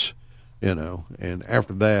 minutes. And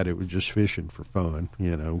after that, it was just fishing for fun,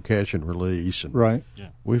 catch and release. And right. Yeah.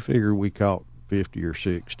 We figured we caught 50 or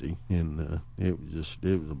 60, and it was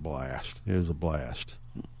a blast. It was a blast.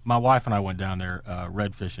 My wife and I went down there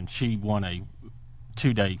red fishing. She won a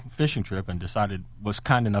 2-day fishing trip and was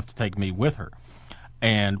kind enough to take me with her.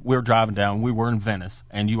 And we were driving down. We were in Venice,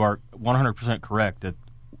 and you are 100% correct that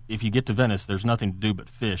if you get to Venice, there's nothing to do but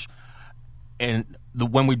fish. And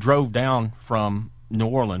when we drove down from New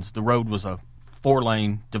Orleans, the road was a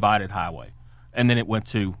 4-lane divided highway, and then it went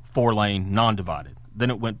to 4-lane non-divided. Then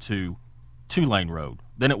it went to 2-lane road.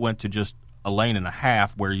 Then it went to just a lane and a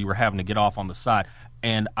half where you were having to get off on the side.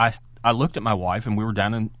 And I looked at my wife, and we were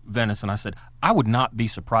down in Venice, and I said, I would not be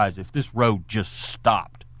surprised if this road just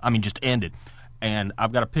stopped. Just ended. And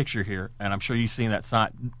I've got a picture here, and I'm sure you've seen that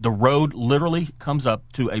sign. The road literally comes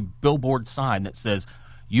up to a billboard sign that says,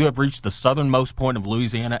 you have reached the southernmost point of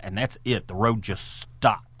Louisiana, and that's it. The road just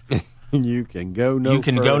stopped. You can go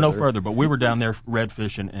no further. But we were down there red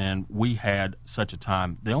fishing, and we had such a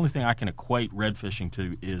time. The only thing I can equate red fishing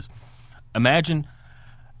to is, imagine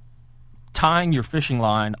tying your fishing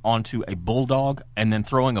line onto a bulldog and then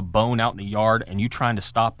throwing a bone out in the yard, and you trying to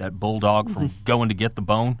stop that bulldog from going to get the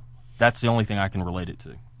bone. That's the only thing I can relate it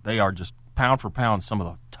to. They are just, pound for pound, some of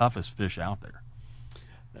the toughest fish out there.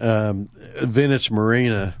 Venice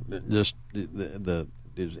Marina, just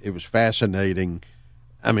it was fascinating.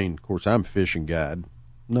 Of course, I'm a fishing guide.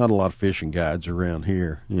 Not a lot of fishing guides around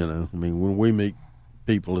here. When we meet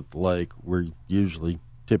people at the lake, we're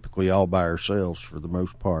typically all by ourselves for the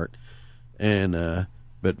most part. And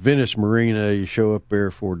but Venice Marina, you show up there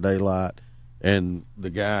for daylight, and the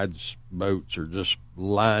guides' boats are just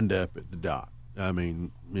lined up at the dock. We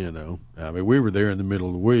were there in the middle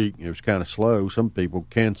of the week. It was kind of slow. Some people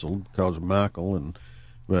canceled because of Michael,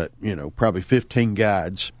 but probably 15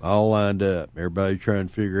 guides all lined up. Everybody trying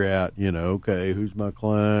to figure out, okay, who's my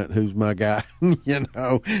client, who's my guy,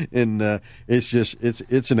 and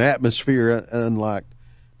it's an atmosphere unlike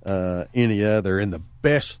any other. And the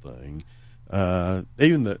best thing,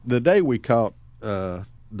 even the day we caught the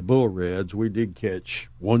bull reds, we did catch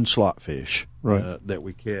one slot fish right. That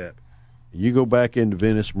we kept. You go back into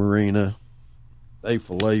Venice Marina, they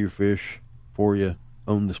fillet your fish for you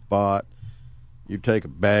on the spot. You take a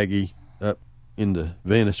baggie up in the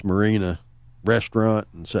Venice Marina restaurant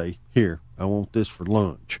and say, here, I want this for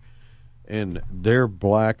lunch. And their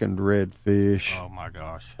blackened redfish. Oh, my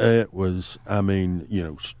gosh. It was,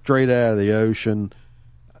 straight out of the ocean.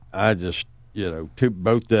 I just, took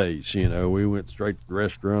both days, we went straight to the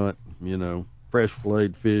restaurant, fresh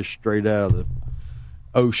filleted fish straight out of the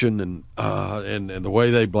ocean. And the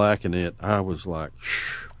way they blacken it, I was like,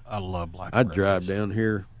 shh. I love black. I'd drive down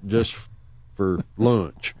here just for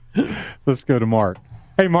lunch. Let's go to Mark.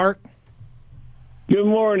 Hey, Mark. Good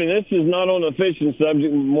morning. This is not on a fishing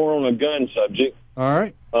subject, but more on a gun subject. All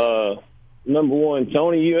right. Number one,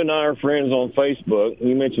 Tony, you and I are friends on Facebook.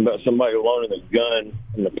 You mentioned about somebody loaning a gun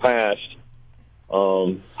in the past.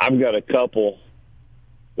 I've got a couple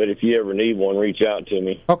that if you ever need one, reach out to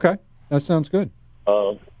me. Okay. That sounds good.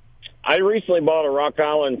 I recently bought a Rock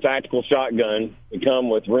Island tactical shotgun to come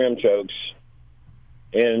with rim chokes,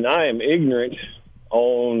 and I am ignorant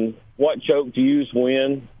on what choke to use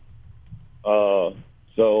when. So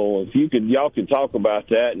if y'all could talk about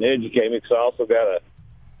that and educate me, because I also got a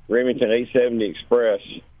Remington 870 Express.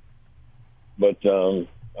 But I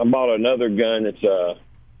bought another gun. It's a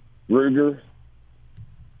Ruger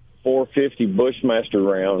 450 Bushmaster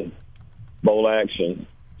round, bolt action.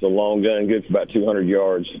 It's a long gun, good for about 200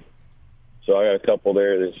 yards. So I got a couple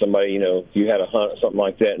there that somebody, if you had a hunt or something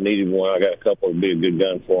like that and needed one, I got a couple that would be a good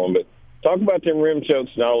gun for them. But talk about them rim chokes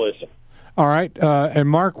and I'll listen. All right. And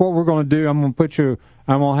Mark, what we're going to do, I'm going to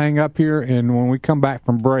hang up here, and when we come back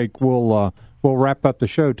from break, we'll wrap up the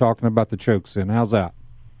show talking about the chokes. And how's that?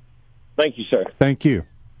 Thank you, sir. Thank you.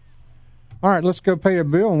 All right, let's go pay a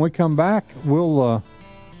bill. When we come back, we'll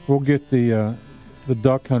get the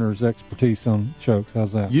duck hunter's expertise on chokes.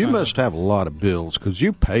 How's that? You must have a lot of bills because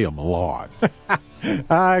you pay them a lot.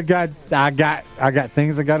 I got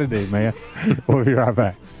things I got to do, man. We'll be right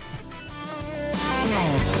back.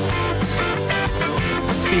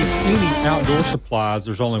 Any outdoor supplies,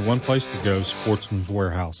 there's only one place to go, Sportsman's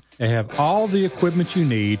Warehouse. They have all the equipment you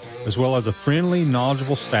need, as well as a friendly,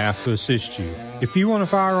 knowledgeable staff to assist you. If you want a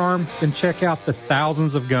firearm, then check out the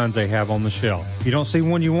thousands of guns they have on the shelf. If you don't see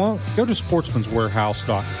one you want, go to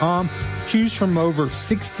sportsmanswarehouse.com. Choose from over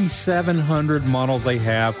 6,700 models they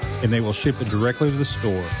have, and they will ship it directly to the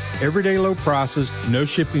store. Everyday low prices, no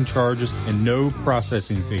shipping charges, and no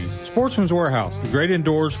processing fees. Sportsman's Warehouse, the great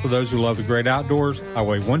indoors for those who love the great outdoors,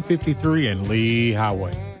 Highway 153 and Lee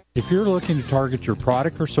Highway. If you're looking to target your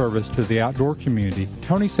product or service to the outdoor community,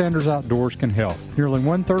 Tony Sanders Outdoors can help. Nearly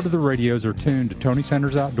one-third of the radios are tuned to Tony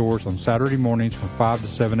Sanders Outdoors on Saturday mornings from 5 to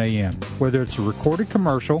 7 a.m. Whether it's a recorded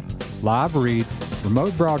commercial, live reads,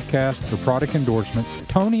 remote broadcast, or product endorsements,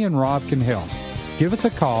 Tony and Rob can help. Give us a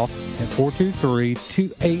call at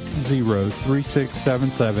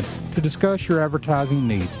 423-280-3677 to discuss your advertising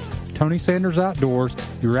needs. Tony Sanders Outdoors,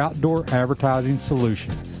 your outdoor advertising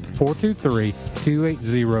solution.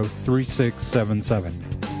 423-280-3677.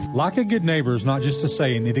 Like a good neighbor is not just a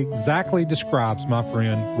saying, it exactly describes my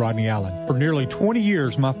friend Rodney Allen. For nearly 20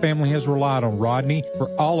 years, my family has relied on Rodney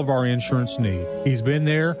for all of our insurance needs. He's been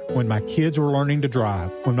there when my kids were learning to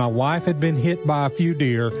drive, when my wife had been hit by a few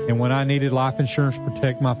deer, and when I needed life insurance to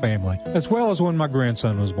protect my family, as well as when my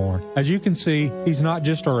grandson was born. As you can see, he's not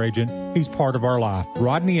just our agent, he's part of our life.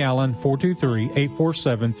 Rodney Allen,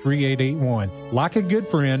 423-847-3881. Like a good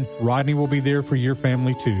friend, Rodney will be there for your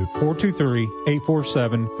family too.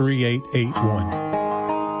 423-847-3881.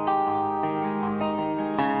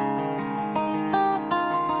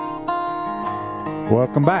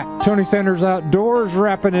 Welcome back. Tony Sanders Outdoors,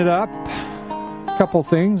 wrapping it up. A couple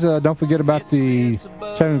things. Don't forget about the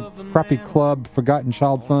Chattanooga Crappie Club Forgotten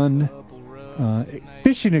Child Fund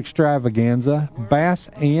fishing extravaganza, bass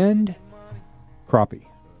and crappie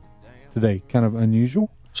today. Kind of unusual.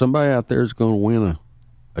 Somebody out there is going to win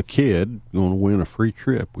a kid going to win a free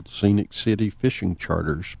trip with Scenic City Fishing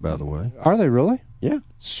Charters, by the way. Are they really? Yeah.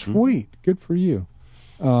 Sweet. Good for you.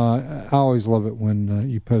 I always love it when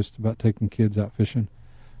you post about taking kids out fishing.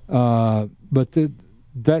 But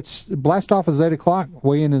that's blast off is 8 o'clock.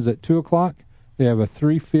 Weigh-in is at 2 o'clock. They have a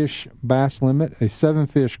 3-fish bass limit, a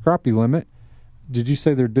 7-fish crappie limit. Did you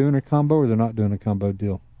say they're doing a combo or they're not doing a combo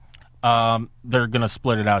deal? They're going to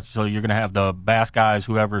split it out. So you're going to have the bass guys,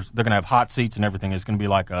 they're going to have hot seats and everything. It's going to be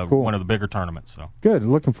like one of the bigger tournaments. So good.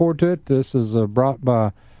 Looking forward to it. This is brought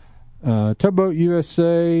by Towboat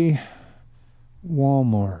USA,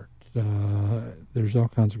 Walmart. There's all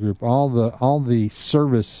kinds of group. All the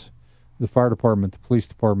service, the fire department, the police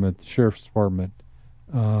department, the sheriff's department,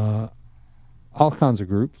 all kinds of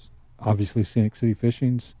groups. Obviously, Scenic City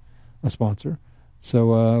Fishing's a sponsor.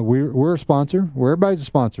 So we're a sponsor. Everybody's a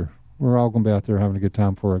sponsor. We're all going to be out there having a good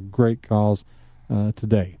time for a great cause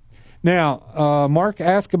today. Now, Mark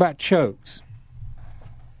asked about chokes.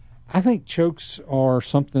 I think chokes are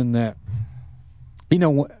something that,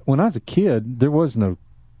 when I was a kid, there was no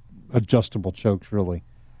adjustable chokes really.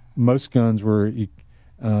 Most guns were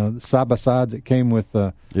side-by-sides that came with...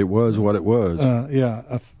 it was what it was.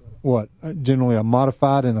 Generally a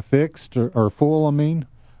modified and a fixed, or full,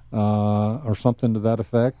 or something to that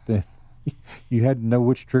effect. And you had to know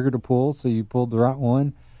which trigger to pull, so you pulled the right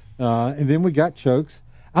one. And then we got chokes.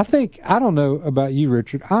 I don't know about you,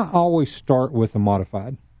 Richard, I always start with a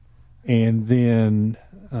modified and then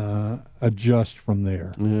adjust from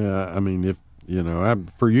there. Yeah, if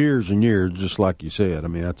for years and years, just like you said,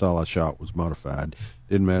 that's all I shot was modified.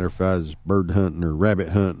 Didn't matter if I was bird hunting or rabbit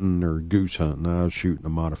hunting or goose hunting, I was shooting a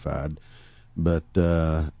modified. But,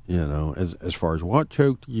 as far as what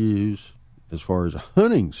choke to use, as far as a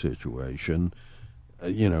hunting situation,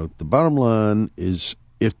 the bottom line is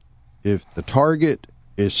if the target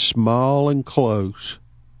is small and close,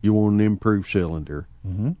 you want an improved cylinder.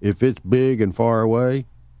 Mm-hmm. If it's big and far away,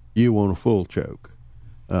 you want a full choke.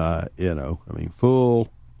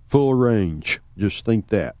 Full range. Just think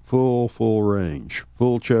that. Full range.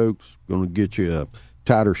 Full choke's going to get you a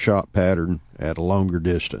tighter shot pattern at a longer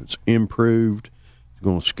distance. Improved, it's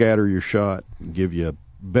going to scatter your shot and give you a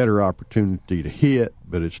better opportunity to hit,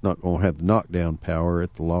 but it's not going to have the knockdown power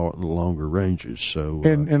at the longer ranges. So,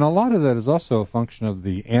 and a lot of that is also a function of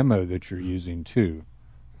the ammo that you're using too,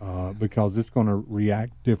 because it's going to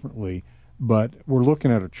react differently. But we're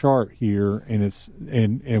looking at a chart here, and it's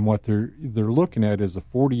and what they're looking at is a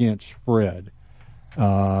 40-inch spread.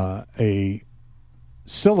 A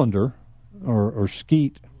cylinder or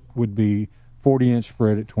skeet would be 40-inch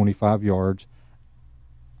spread at 25 yards.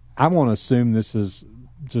 I want to assume this is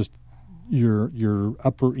just your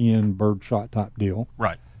upper end bird shot type deal.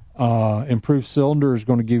 Right. Improved cylinder is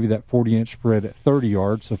going to give you that 40-inch spread at 30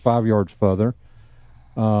 yards, so 5 yards further.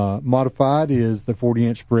 Modified is the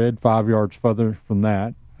 40-inch spread 5 yards further from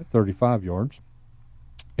that at 35 yards.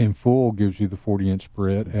 And full gives you the 40-inch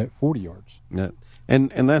spread at 40 yards.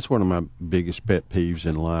 And that's one of my biggest pet peeves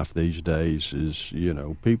in life these days is,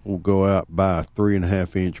 people go out buy a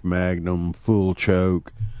 3.5-inch Magnum full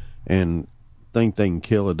choke and think they can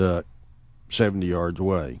kill a duck 70 yards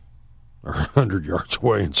away or 100 yards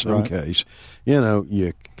away in some case.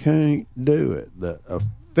 You can't do it. The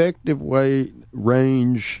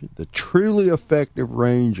truly effective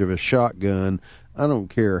range of a shotgun, I don't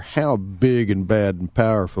care how big and bad and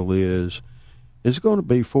powerful it is, it's going to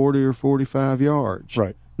be 40 or 45 yards.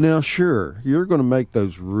 Right. Now, sure, you're going to make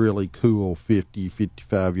those really cool 50,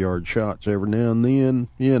 55-yard shots every now and then,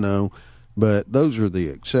 but those are the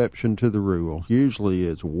exception to the rule. Usually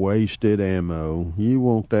it's wasted ammo. You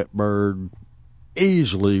want that bird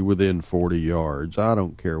easily within 40 yards. I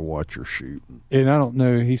don't care what you're shooting. And I don't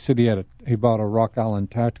know, he said he bought a Rock Island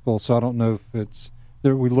Tactical, so I don't know if it's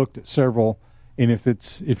there. We looked at several, and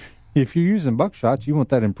if you're using buckshots, you want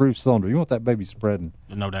that improved cylinder. You want that baby spreading.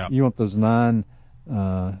 No doubt. You want those 9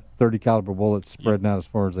 30 caliber bullets spreading out as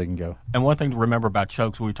far as they can go. And one thing to remember about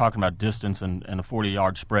chokes, we were talking about distance and a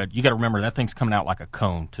 40-yard spread. You got to remember that thing's coming out like a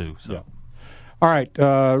cone too. So. Yeah. All right,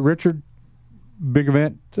 Richard. Big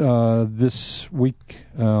event this week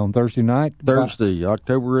on Thursday night. Thursday,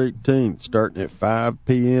 October 18th, starting at 5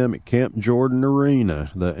 p.m. at Camp Jordan Arena,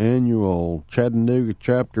 the annual Chattanooga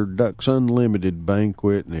Chapter Ducks Unlimited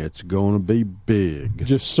Banquet, and it's going to be big.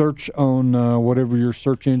 Just search on whatever your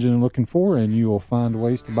search engine is looking for, and you will find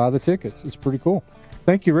ways to buy the tickets. It's pretty cool.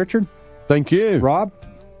 Thank you, Richard. Thank you. Rob?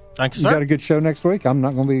 Thank you, sir. You got a good show next week? I'm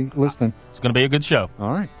not going to be listening. It's going to be a good show. All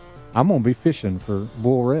right. I'm going to be fishing for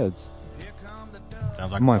bull reds.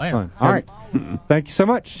 Sounds like my fun. All right. Thank you so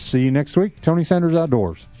much. See you next week. Tony Sanders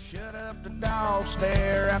Outdoors. Shut up the dog,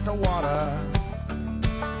 stare at the water.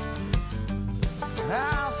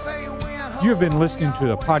 You have been listening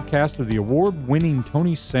to a podcast of the award-winning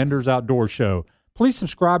Tony Sanders Outdoors Show. Please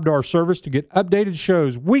subscribe to our service to get updated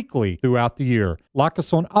shows weekly throughout the year. Like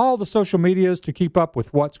us on all the social medias to keep up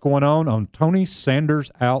with what's going on Tony Sanders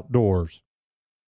Outdoors.